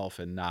yourself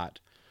and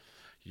not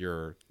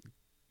your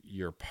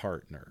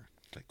partner.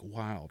 Like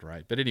wild,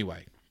 right? But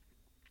anyway,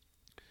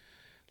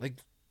 like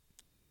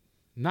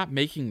not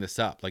making this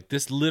up. Like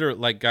this literally,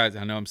 like guys,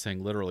 I know I'm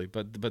saying literally,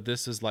 but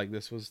this is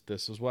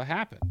what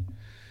happened.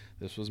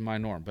 This was my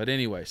norm. But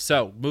anyway,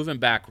 so moving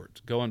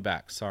backwards, going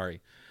back.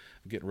 Sorry,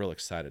 I'm getting real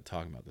excited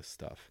talking about this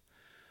stuff.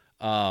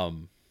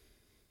 So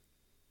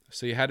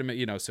you had to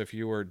make, so if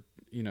you were,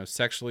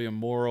 sexually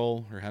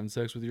immoral or having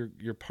sex with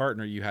your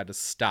partner, you had to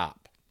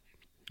stop.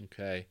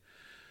 Okay.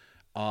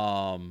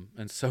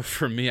 And so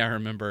for me, I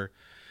remember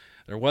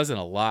there wasn't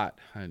a lot.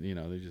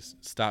 They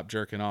just stopped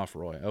jerking off,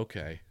 Roy.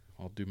 Okay,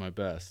 I'll do my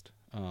best.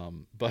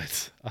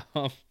 But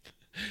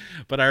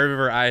I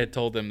remember I had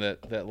told them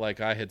that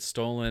like I had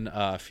stolen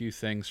a few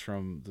things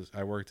from.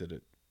 I worked at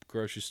a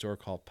grocery store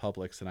called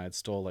Publix, and I had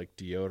stole like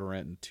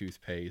deodorant and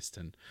toothpaste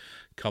and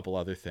a couple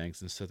other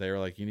things. And so they were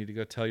like, "You need to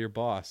go tell your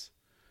boss,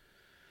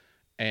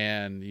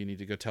 and you need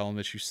to go tell him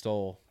that you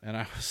stole." And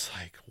I was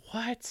like,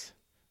 "What?"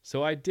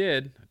 So I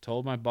did. I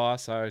told my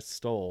boss I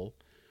stole.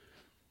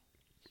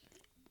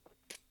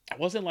 It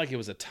wasn't like it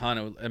was a ton.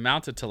 It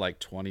amounted to like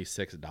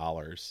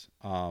 $26.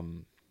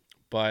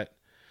 But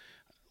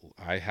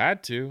I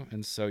had to,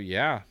 and so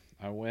yeah,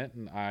 I went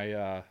and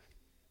I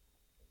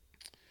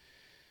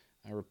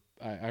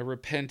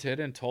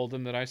repented and told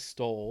them that I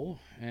stole,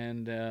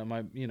 and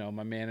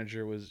my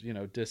manager was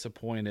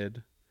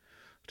disappointed,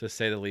 to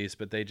say the least,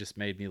 but they just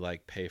made me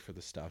like pay for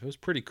the stuff. It was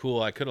pretty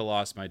cool. I could have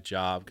lost my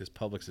job because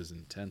Publix is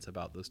intense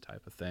about those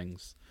type of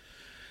things.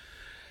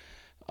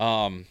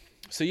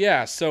 So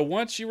yeah, so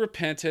once you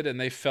repented and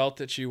they felt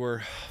that you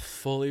were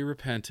fully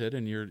repented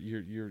and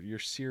you're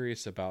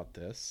serious about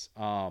this,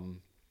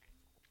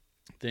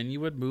 then you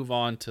would move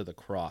on to the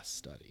cross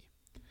study.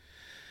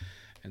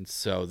 And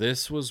so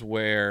this was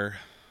where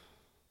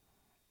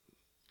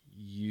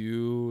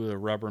the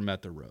rubber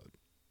met the road.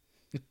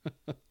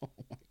 Oh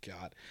my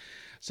God.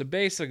 So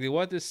basically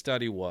what this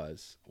study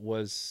was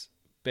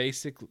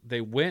basically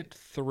they went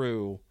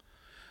through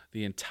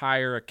the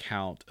entire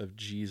account of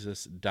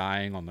Jesus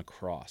dying on the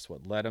cross,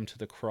 what led him to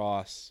the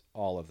cross,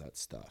 all of that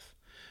stuff.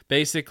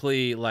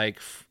 Basically, like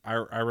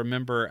I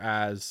remember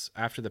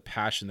after the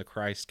Passion of the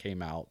Christ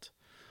came out,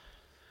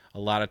 a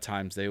lot of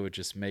times they would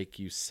just make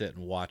you sit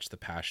and watch the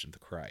Passion of the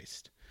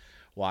Christ,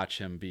 watch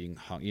him being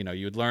hung.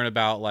 You would learn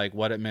about like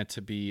what it meant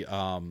to be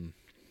hung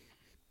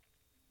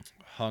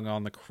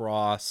on the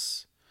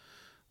cross,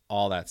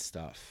 all that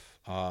stuff.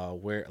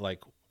 Where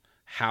like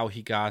how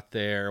he got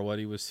there, what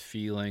he was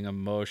feeling,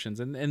 emotions,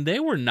 and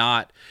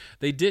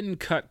they didn't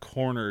cut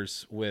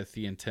corners with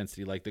the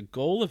intensity. Like the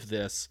goal of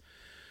this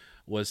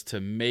was to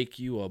make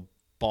you a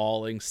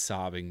bawling,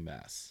 sobbing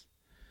mess.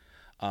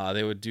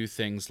 They would do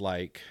things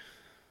like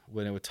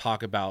when it would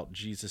talk about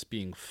Jesus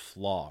being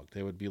flogged,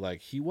 they would be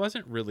like, he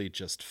wasn't really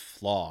just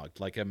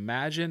flogged. Like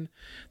imagine,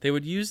 they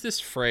would use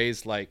this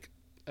phrase like,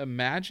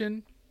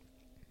 imagine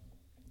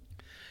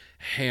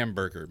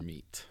hamburger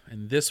meat,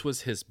 and this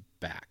was his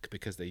back,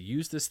 because they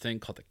used this thing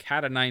called the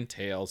cat o' nine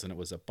tails, and it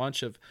was a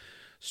bunch of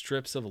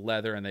strips of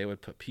leather, and they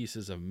would put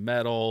pieces of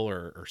metal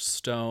or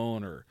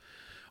stone or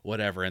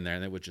whatever in there,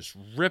 and they would just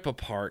rip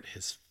apart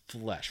his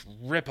flesh,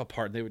 rip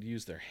apart. They would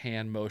use their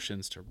hand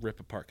motions to rip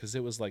apart, because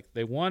it was like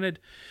they wanted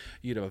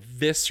you to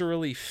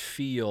viscerally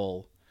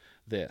feel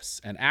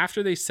this. And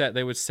after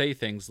they would say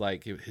things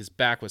like his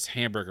back was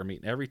hamburger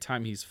meat, and every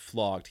time he's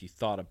flogged, he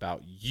thought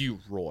about you,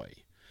 Roy.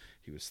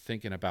 He was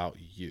thinking about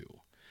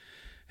you.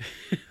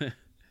 And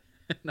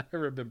I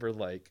remember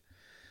like,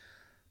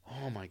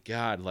 oh my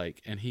God,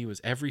 like, and he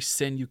was, every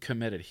sin you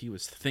committed, he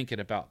was thinking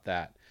about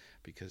that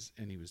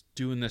and he was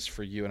doing this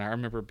for you. And I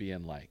remember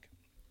being like,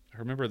 I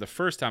remember the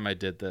first time I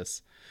did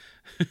this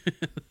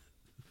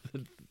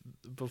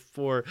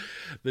before,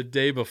 the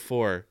day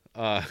before,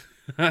 I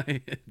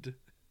had,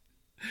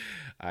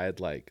 I had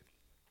like,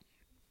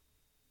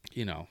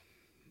 you know,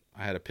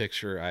 I had a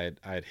picture, I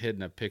had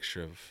hidden a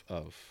picture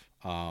of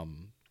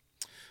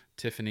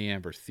Tiffany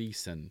Amber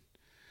Thiessen,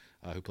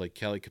 who played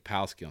Kelly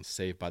Kapowski on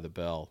Saved by the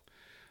Bell,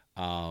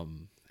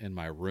 in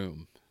my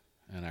room.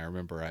 And I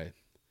remember I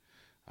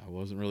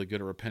wasn't really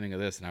good at repenting of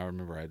this, and I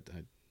remember I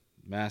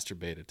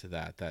masturbated to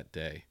that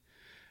day.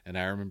 And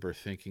I remember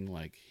thinking,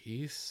 like,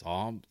 he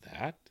saw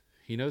that?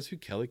 He knows who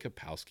Kelly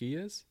Kapowski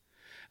is?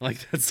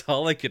 Like, that's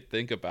all I could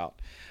think about.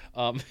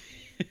 Um,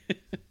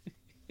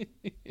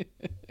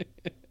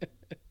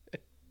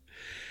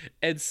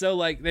 and so,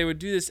 like, they would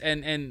do this,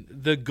 and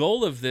the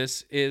goal of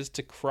this is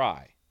to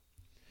cry.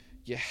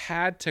 You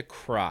had to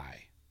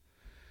cry.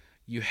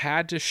 You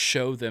had to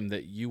show them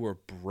that you were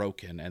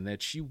broken and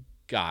that you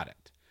got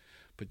it,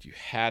 but you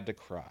had to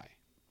cry.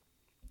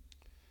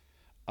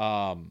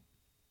 And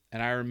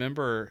I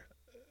remember,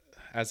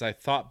 as I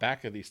thought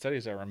back of these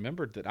studies, I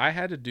remembered that I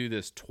had to do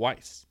this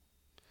twice,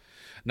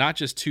 not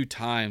just two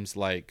times,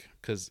 like,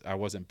 because I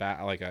wasn't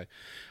back, like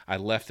I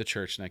left the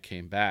church and I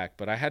came back,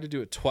 but I had to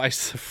do it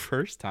twice the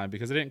first time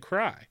because I didn't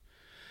cry.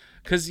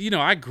 Because,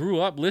 I grew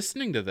up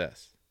listening to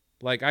this.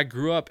 Like, I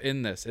grew up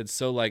in this. And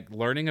so, like,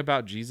 learning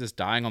about Jesus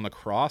dying on the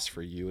cross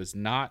for you is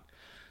not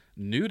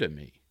new to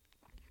me.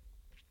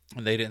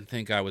 And they didn't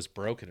think I was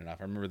broken enough.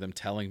 I remember them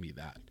telling me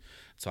that.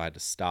 So I had to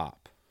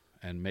stop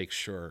and make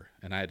sure.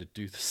 And I had to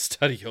do the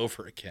study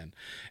over again.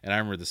 And I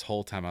remember this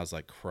whole time I was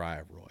like, cry,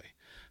 Roy.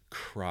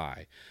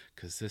 Cry.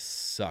 Because this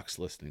sucks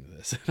listening to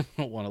this. I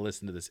don't want to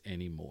listen to this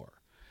anymore.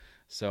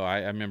 So I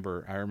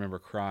remember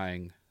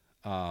crying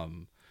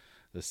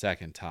the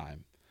second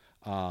time.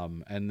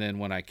 And then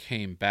when I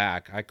came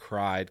back, I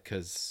cried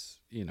because,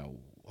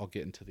 I'll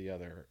get into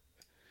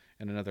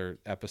in another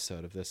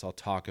episode of this, I'll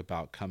talk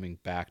about coming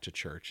back to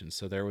church. And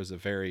so there was a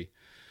very,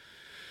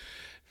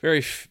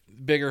 very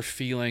bigger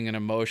feeling and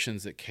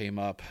emotions that came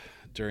up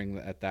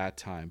at that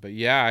time. But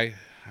yeah, I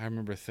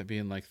remember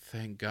being like,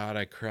 thank God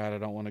I cried. I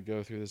don't want to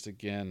go through this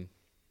again.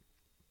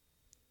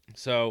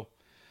 So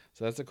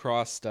that's a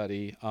cross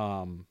study.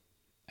 And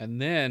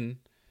then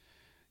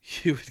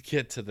you would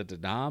get to the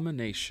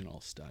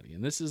denominational study.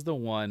 And this is the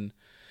one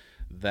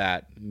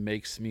that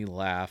makes me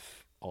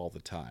laugh all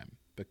the time.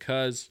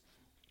 Because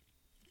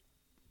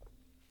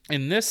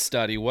in this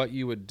study, what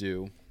you would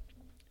do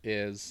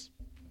is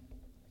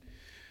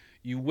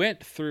you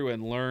went through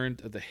and learned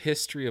the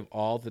history of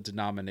all the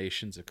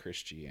denominations of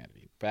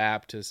Christianity.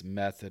 Baptist,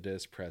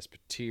 Methodist,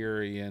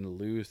 Presbyterian,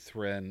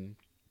 Lutheran,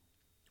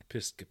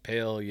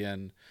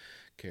 Episcopalian,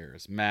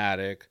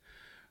 Charismatic.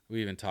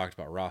 We even talked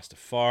about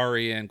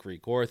Rastafarian,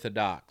 Greek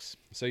Orthodox.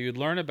 So you'd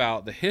learn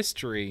about the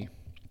history,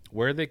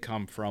 where they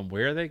come from,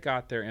 where they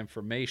got their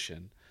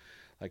information,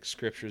 like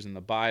scriptures in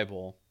the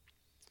Bible.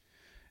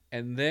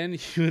 And then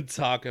you would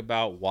talk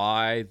about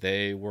why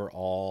they were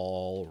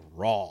all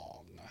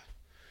wrong.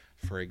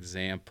 For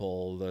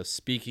example, the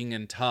speaking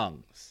in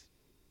tongues.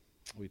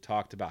 We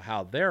talked about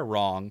how they're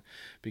wrong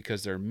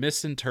because they're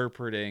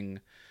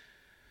misinterpreting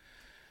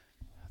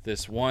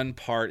this one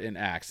part in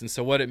Acts. And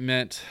so what it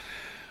meant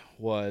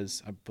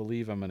was, I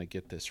believe I'm going to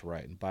get this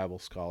right, and Bible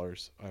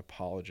scholars, I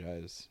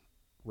apologize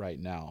right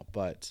now,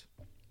 but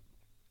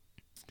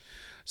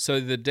so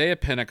the day of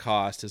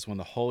Pentecost is when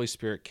the Holy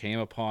Spirit came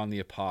upon the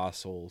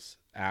apostles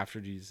after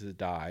Jesus had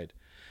died,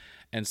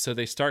 and so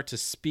they start to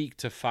speak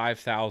to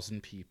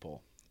 5,000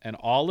 people, and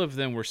all of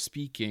them were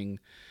speaking,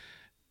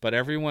 but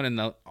everyone in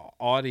the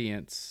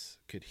audience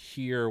could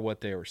hear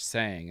what they were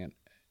saying,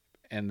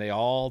 and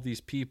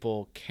these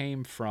people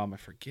came from, I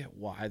forget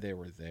why they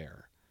were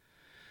there,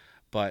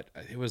 but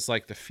it was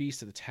like the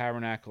Feast of the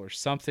Tabernacle or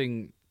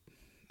something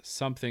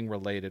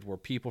related, where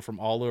people from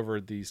all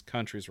over these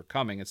countries were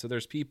coming. And so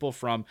there's people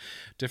from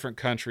different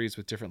countries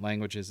with different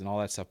languages and all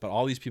that stuff, but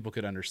all these people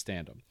could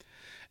understand them.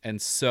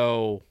 And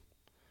so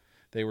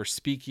they were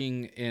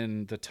speaking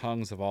in the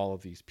tongues of all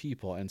of these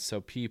people. And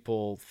so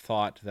people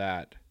thought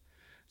that,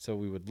 so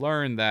we would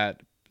learn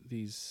that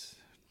these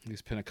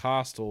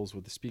Pentecostals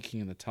with the speaking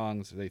in the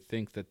tongues, they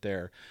think that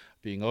they're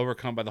being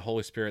overcome by the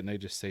Holy Spirit and they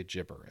just say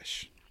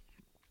gibberish,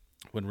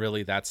 when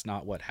really that's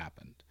not what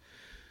happened.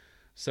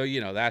 So,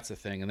 that's the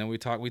thing. And then we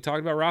talked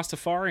about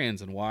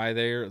Rastafarians and why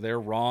they're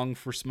wrong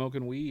for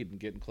smoking weed and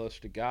getting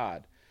closer to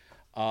God.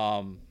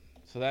 So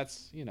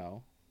that's,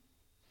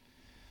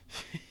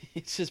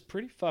 it's just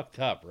pretty fucked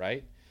up,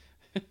 right?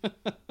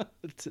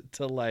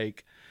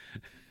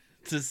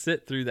 to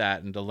sit through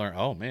that and to learn,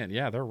 oh man,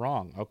 yeah, they're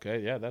wrong. Okay.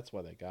 Yeah, that's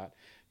why they got,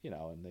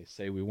 and they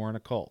say we weren't a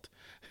cult,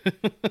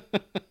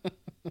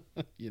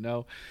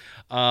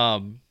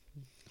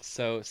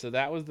 So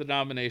that was the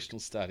denominational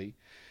study.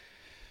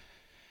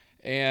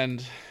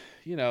 And,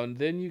 and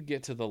then you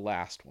get to the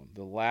last one,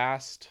 the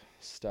last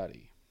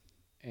study.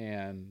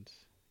 And,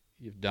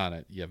 You've done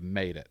it. You've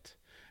made it.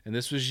 And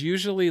this was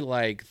usually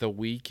like the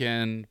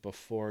weekend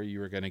before you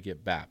were going to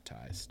get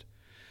baptized.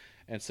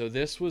 And so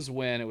this was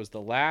when it was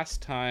the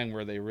last time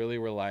where they really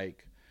were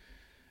like,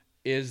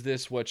 is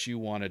this what you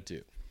want to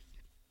do?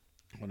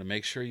 I want to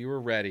make sure you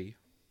were ready.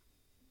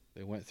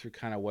 They went through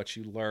kind of what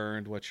you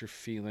learned, what you're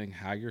feeling,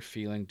 how you're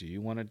feeling. Do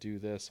you want to do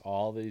this?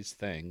 All these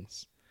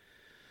things.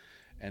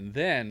 And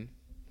then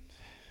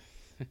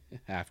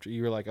after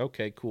you were like,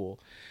 okay, cool.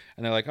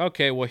 And they're like,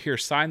 okay, well, here,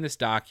 sign this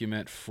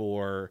document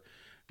for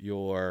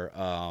your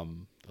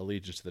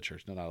allegiance to the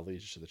church. No, not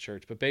allegiance to the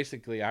church. But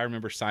basically, I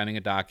remember signing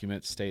a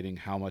document stating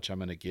how much I'm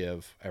going to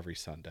give every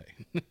Sunday.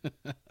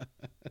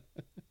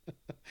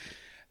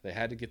 They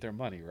had to get their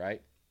money,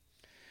 right?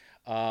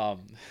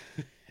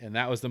 And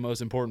that was the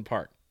most important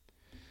part.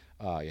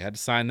 You had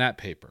to sign that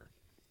paper.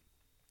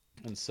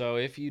 And so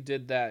if you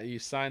did that, you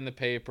signed the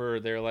paper,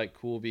 they're like,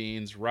 cool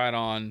beans, right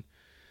on,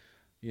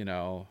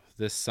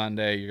 this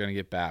Sunday you're going to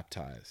get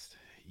baptized.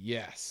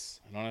 Yes,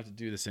 I don't have to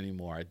do this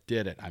anymore. I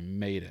did it. I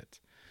made it.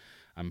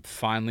 I'm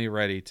finally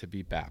ready to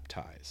be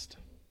baptized.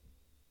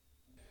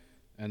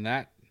 And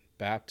that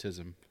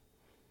baptism,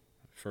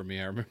 for me,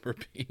 I remember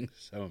being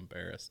so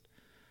embarrassed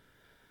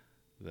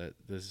that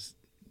this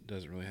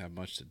doesn't really have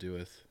much to do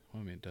with,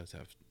 well, I mean, it does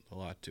have a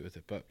lot to do with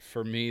it. But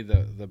for me,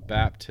 the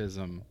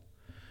baptism,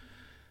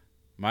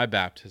 my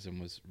baptism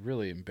was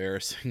really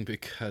embarrassing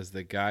because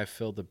the guy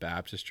filled the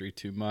baptistry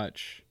too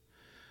much.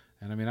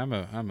 And I mean, I'm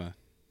a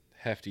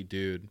hefty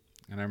dude.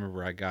 And I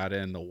remember I got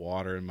in the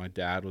water and my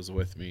dad was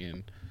with me.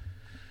 And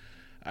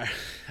I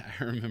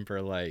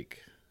remember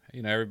like,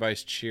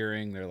 everybody's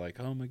cheering. They're like,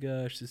 oh my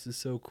gosh, this is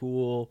so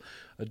cool.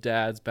 A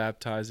dad's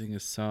baptizing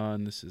his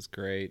son. This is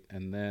great.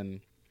 And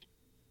then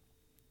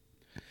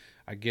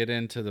I get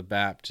into the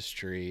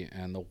baptistry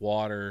and the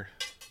water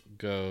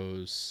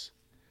goes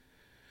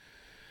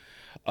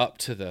up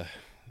to the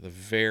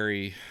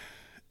very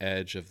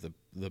edge of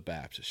the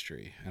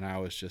baptistry. And I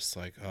was just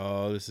like,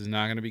 oh, this is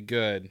not going to be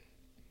good.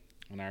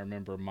 And I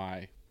remember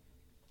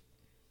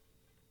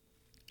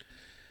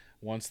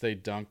once they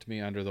dunked me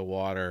under the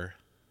water,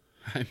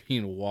 I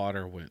mean,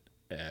 water went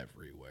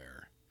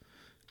everywhere.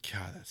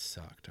 God, that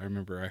sucked. I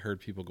remember I heard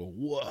people go,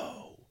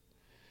 whoa,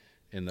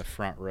 in the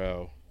front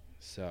row.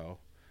 So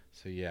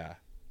yeah,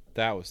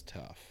 that was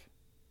tough.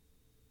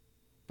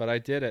 But I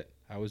did it.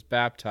 I was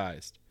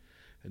baptized.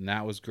 And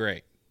that was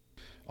great.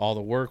 All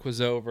the work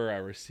was over. I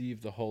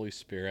received the Holy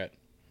Spirit.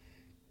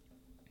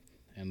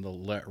 And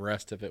the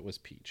rest of it was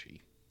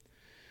peachy.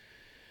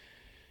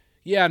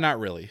 Yeah, not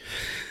really.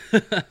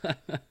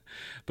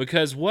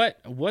 Because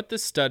what the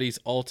studies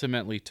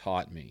ultimately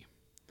taught me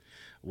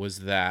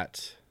was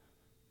that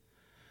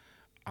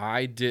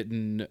I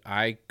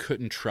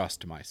couldn't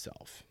trust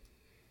myself.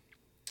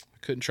 I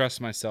couldn't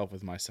trust myself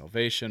with my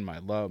salvation, my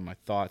love, my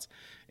thoughts,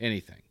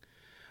 anything.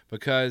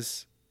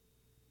 Because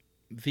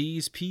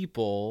these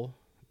people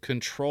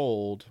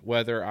controlled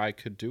whether I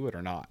could do it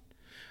or not.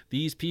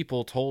 These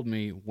people told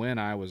me when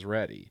I was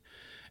ready.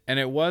 And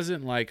it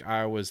wasn't like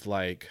I was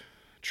like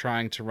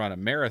trying to run a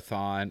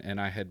marathon and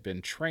I had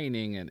been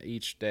training and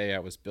each day I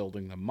was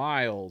building the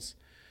miles.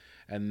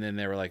 And then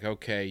they were like,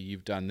 okay,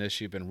 you've done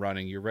this, you've been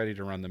running, you're ready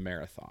to run the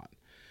marathon.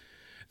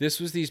 This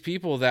was these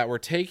people that were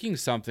taking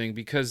something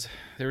because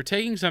they were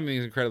taking something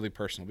incredibly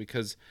personal.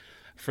 Because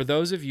for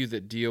those of you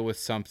that deal with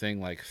something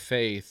like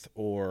faith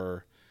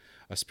or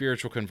a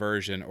spiritual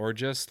conversion or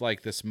just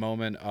like this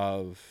moment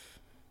of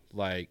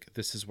like,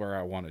 this is where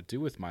I want to do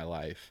with my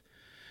life,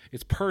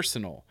 it's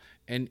personal.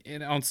 And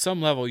on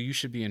some level, you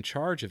should be in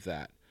charge of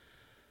that.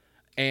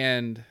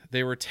 And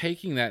they were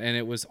taking that and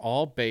it was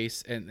all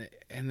based and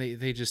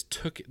they just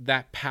took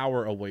that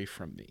power away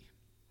from me.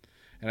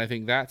 And I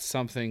think that's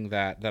something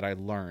that I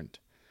learned,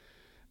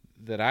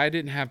 that I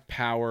didn't have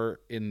power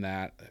in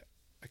that.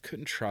 I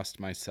couldn't trust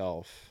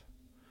myself.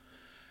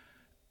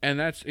 And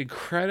that's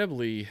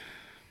incredibly,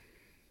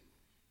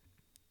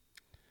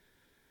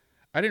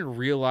 I didn't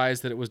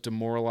realize that it was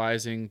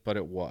demoralizing, but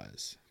it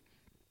was.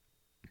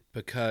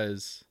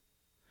 Because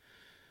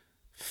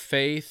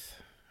faith,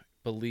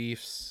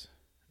 beliefs,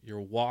 your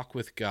walk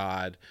with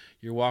God,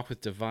 your walk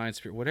with divine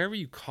spirit, whatever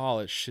you call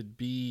it, should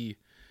be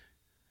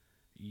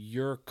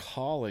your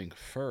calling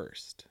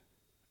first.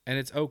 And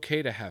it's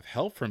okay to have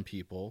help from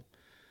people,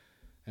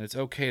 and it's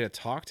okay to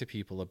talk to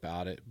people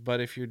about it. But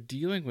if you're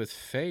dealing with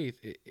faith,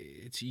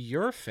 it's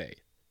your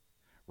faith,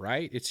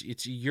 right?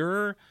 It's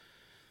your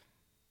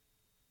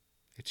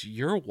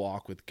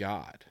walk with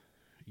God,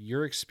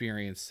 your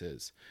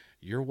experiences,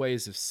 your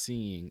ways of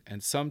seeing.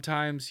 And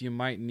sometimes you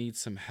might need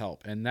some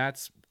help, and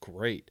that's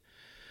great.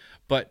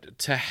 But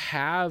to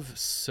have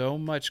so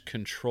much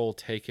control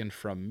taken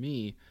from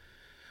me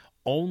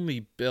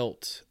only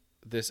built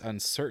this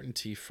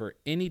uncertainty for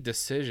any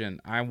decision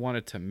I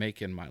wanted to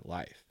make in my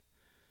life.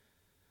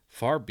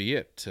 Far be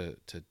it to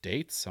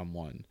date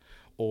someone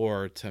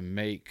or to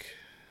make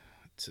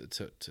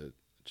to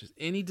just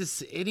any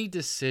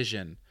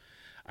decision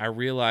I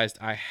realized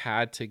I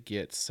had to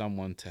get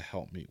someone to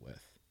help me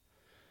with,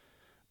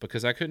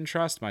 because I couldn't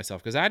trust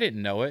myself, because I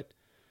didn't know it.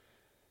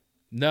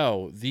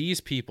 No, these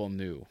people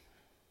knew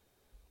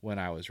when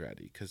I was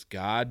ready, because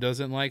God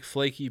doesn't like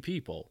flaky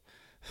people.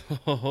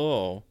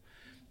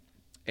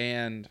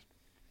 and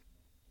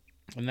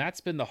and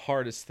that's been the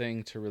hardest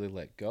thing to really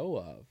let go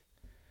of.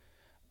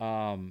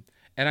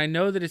 And I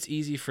know that it's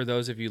easy for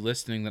those of you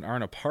listening that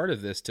aren't a part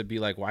of this to be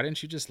like, why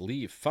didn't you just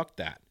leave? Fuck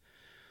that.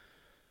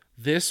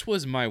 This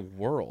was my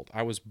world.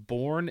 I was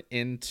born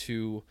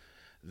into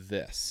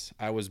this.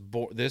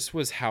 This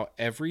was how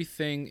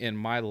everything in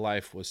my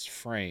life was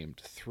framed,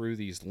 through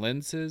these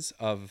lenses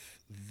of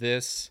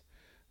this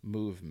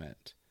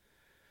movement.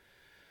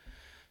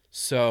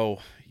 So,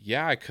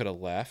 yeah, I could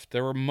have left.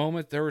 There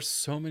were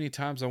so many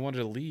times I wanted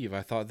to leave.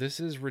 I thought,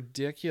 this is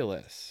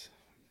ridiculous.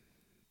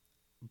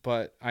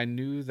 But I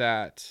knew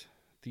that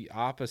the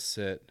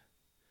opposite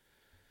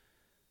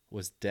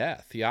was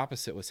death. The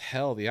opposite was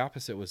hell. The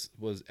opposite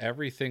was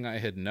everything I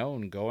had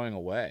known going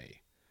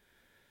away.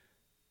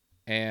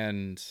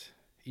 And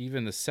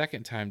even the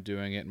second time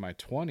doing it in my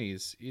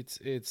 20s,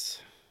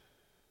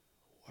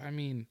 I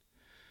mean,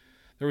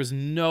 there was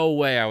no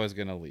way I was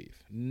going to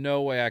leave.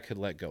 No way I could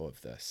let go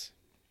of this.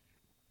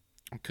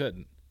 I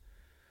couldn't.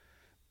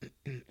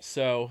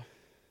 So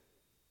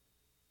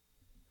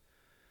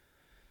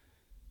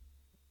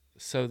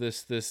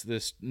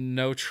this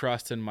no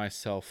trust in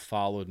myself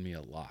followed me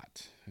a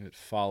lot. It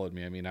followed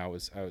me. I mean, I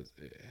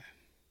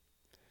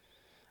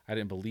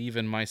didn't believe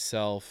in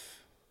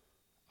myself.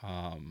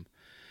 And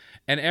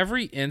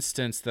every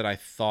instance that I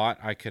thought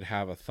I could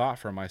have a thought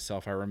for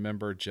myself, I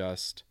remember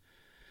just,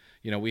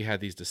 we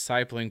had these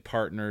discipling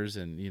partners,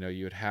 and,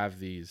 you would have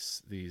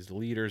these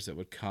leaders that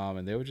would come,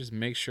 and they would just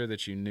make sure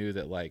that you knew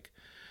that, like,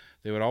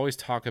 they would always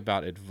talk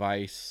about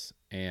advice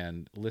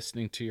and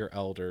listening to your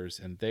elders,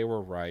 and they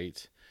were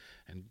right,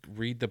 and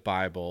read the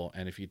Bible.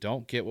 And if you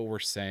don't get what we're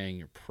saying,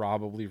 you're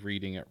probably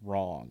reading it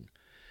wrong.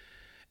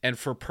 And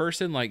for a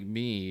person like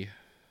me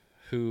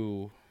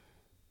who,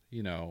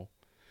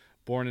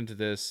 born into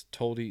this,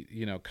 totally,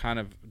 kind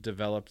of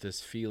developed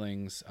this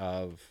feelings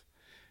of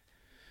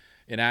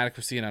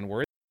inadequacy and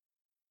unworthiness,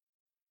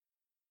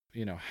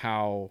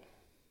 how,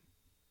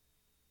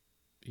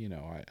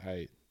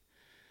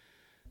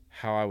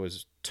 how I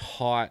was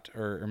taught,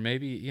 or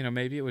maybe,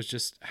 maybe it was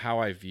just how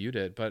I viewed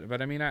it.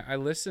 But I mean, I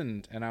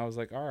listened, and I was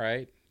like, all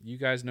right, you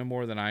guys know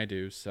more than I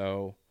do,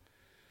 so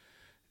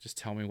just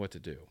tell me what to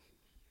do.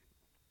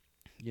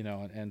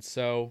 And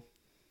so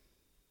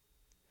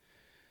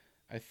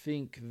I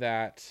think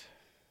that,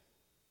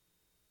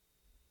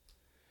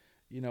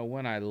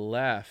 when I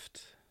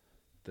left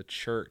the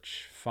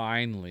church,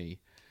 finally,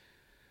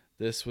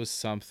 this was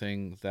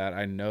something that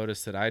I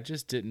noticed, that I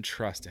just didn't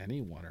trust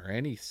anyone or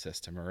any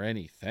system or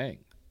anything.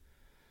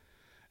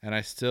 And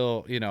I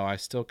still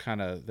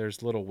kind of,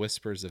 there's little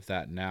whispers of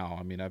that now.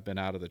 I mean, I've been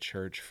out of the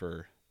church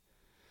for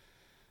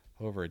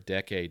over a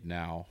decade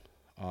now.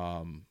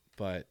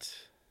 But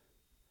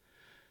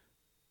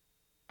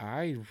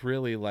I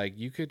really, like,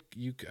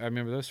 I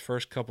remember those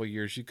first couple of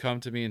years, you come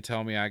to me and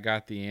tell me I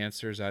got the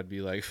answers, I'd be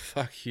like,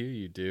 fuck you,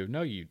 you do.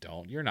 No, you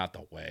don't. You're not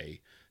the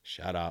way.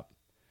 Shut up.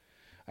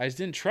 I just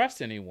didn't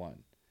trust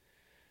anyone.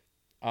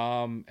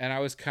 And I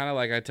was kind of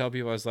like, I tell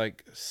people, I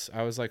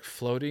was like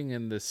floating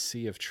in the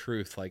sea of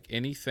truth. Like,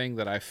 anything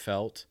that I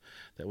felt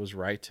that was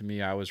right to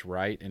me, I was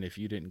right. And if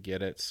you didn't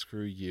get it,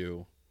 screw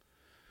you.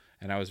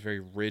 And I was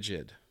very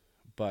rigid,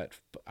 but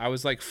I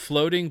was like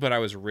floating, but I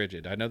was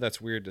rigid. I know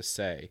that's weird to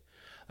say.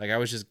 Like, I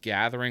was just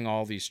gathering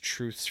all these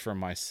truths from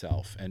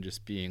myself and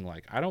just being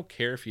like, I don't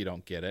care if you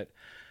don't get it.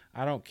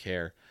 I don't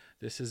care.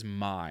 This is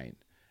mine,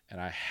 and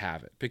I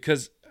have it,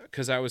 because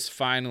I was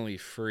finally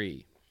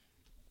free.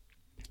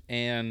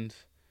 And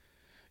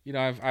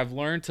I've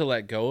learned to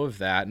let go of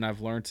that, and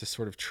I've learned to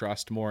sort of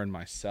trust more in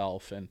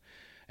myself, and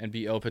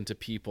be open to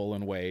people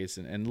in ways,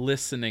 and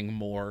listening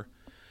more.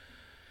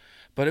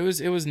 But it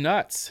was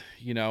nuts,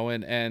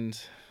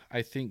 and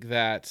I think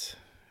that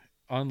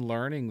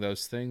unlearning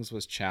those things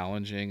was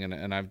challenging,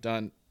 and I've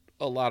done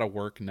a lot of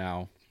work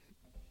now,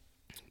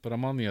 but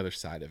I'm on the other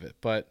side of it.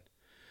 But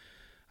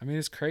I mean,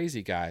 it's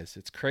crazy, guys.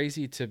 It's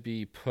crazy to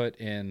be put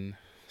in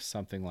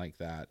something like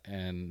that.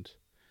 And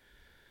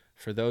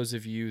for those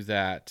of you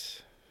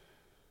that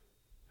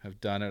have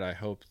done it, I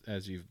hope,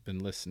 as you've been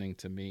listening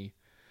to me,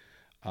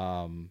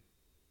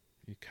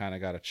 you kind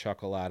of got a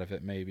chuckle out of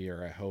it, maybe,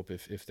 or I hope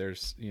if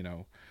there's,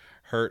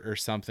 hurt or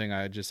something,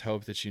 I just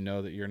hope that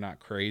that you're not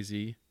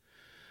crazy.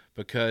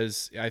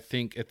 Because I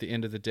think at the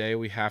end of the day,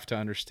 we have to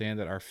understand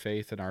that our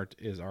faith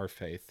is our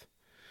faith.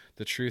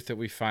 The truth that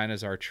we find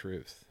is our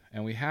truth.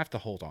 And we have to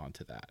hold on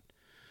to that.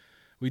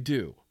 We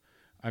do.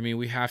 I mean,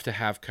 we have to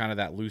have kind of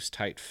that loose,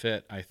 tight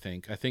fit, I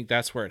think. I think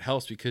that's where it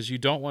helps, because you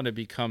don't want to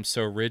become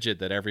so rigid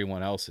that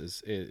everyone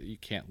else you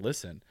can't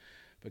listen.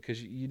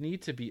 Because you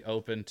need to be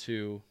open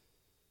to,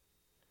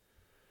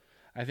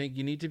 I think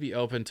you need to be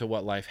open to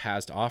what life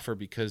has to offer,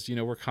 because,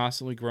 we're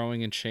constantly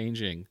growing and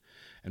changing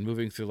and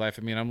moving through life.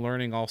 I mean, I'm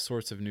learning all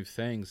sorts of new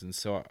things. And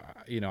so,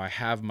 I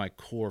have my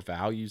core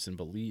values and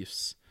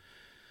beliefs.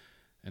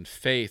 and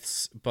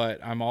faiths, but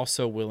I'm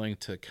also willing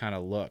to kind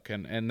of look.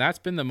 And that's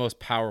been the most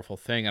powerful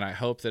thing. And I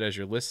hope that as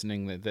you're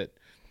listening that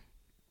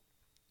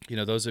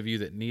those of you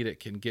that need it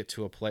can get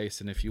to a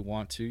place. And if you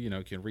want to,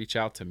 you can reach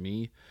out to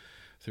me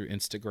through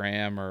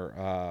Instagram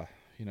or,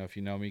 if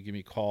you know me, give me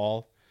a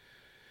call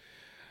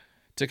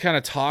to kind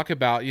of talk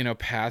about,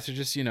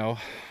 passages.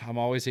 I'm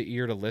always an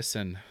ear to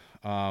listen.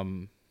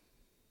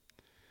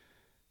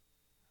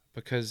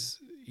 Because,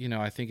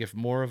 I think if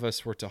more of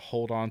us were to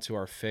hold on to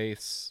our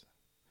faiths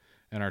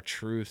and our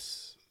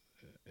truths,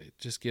 it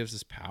just gives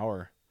us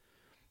power.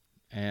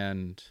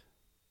 And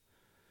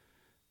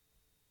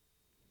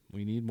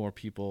we need more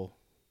people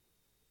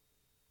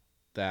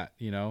that,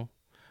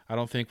 I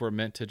don't think we're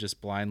meant to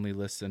just blindly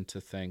listen to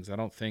things. I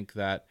don't think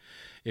that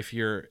if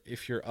you're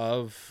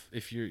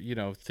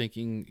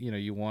thinking,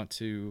 you want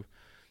to,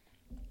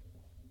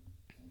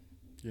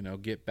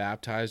 get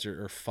baptized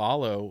or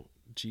follow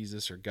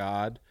Jesus or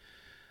God,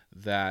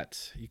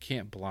 that you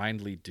can't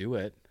blindly do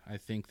it. I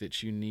think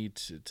that you need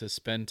to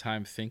spend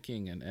time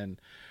thinking and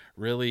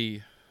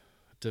really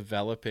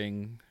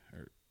developing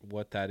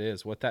what that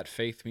is, what that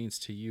faith means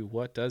to you.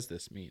 What does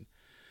this mean?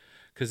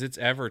 Because it's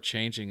ever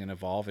changing and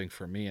evolving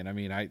for me. And I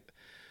mean,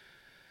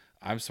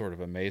 I'm sort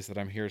of amazed that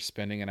I'm here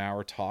spending an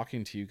hour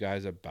talking to you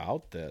guys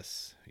about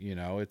this.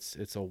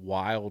 It's a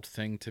wild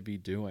thing to be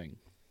doing,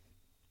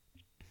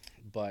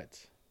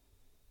 but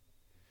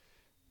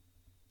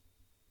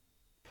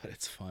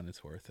it's fun.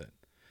 It's worth it.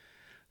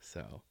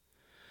 So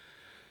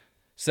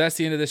that's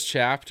the end of this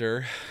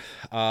chapter.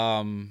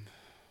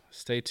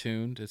 Stay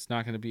tuned. It's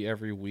not going to be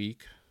every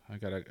week. I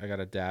got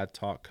a dad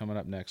talk coming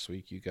up next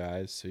week, you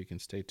guys, so you can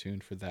stay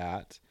tuned for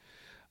that.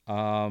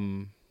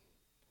 I'm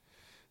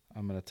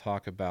going to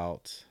talk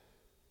about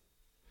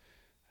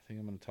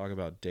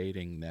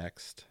dating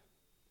next.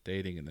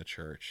 Dating in the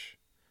church.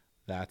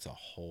 That's a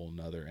whole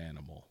nother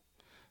animal.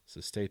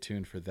 So stay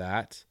tuned for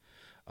that.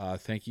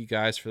 Thank you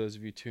guys for those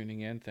of you tuning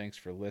in. Thanks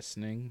for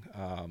listening.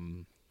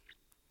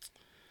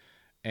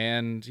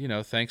 And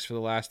thanks for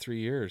the last 3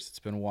 years. It's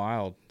been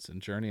wild. It's a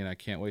journey, and I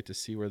can't wait to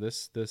see where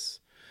this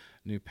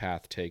new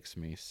path takes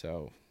me.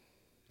 So,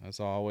 as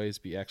always,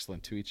 be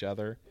excellent to each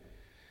other,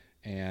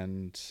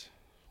 and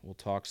we'll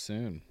talk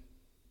soon.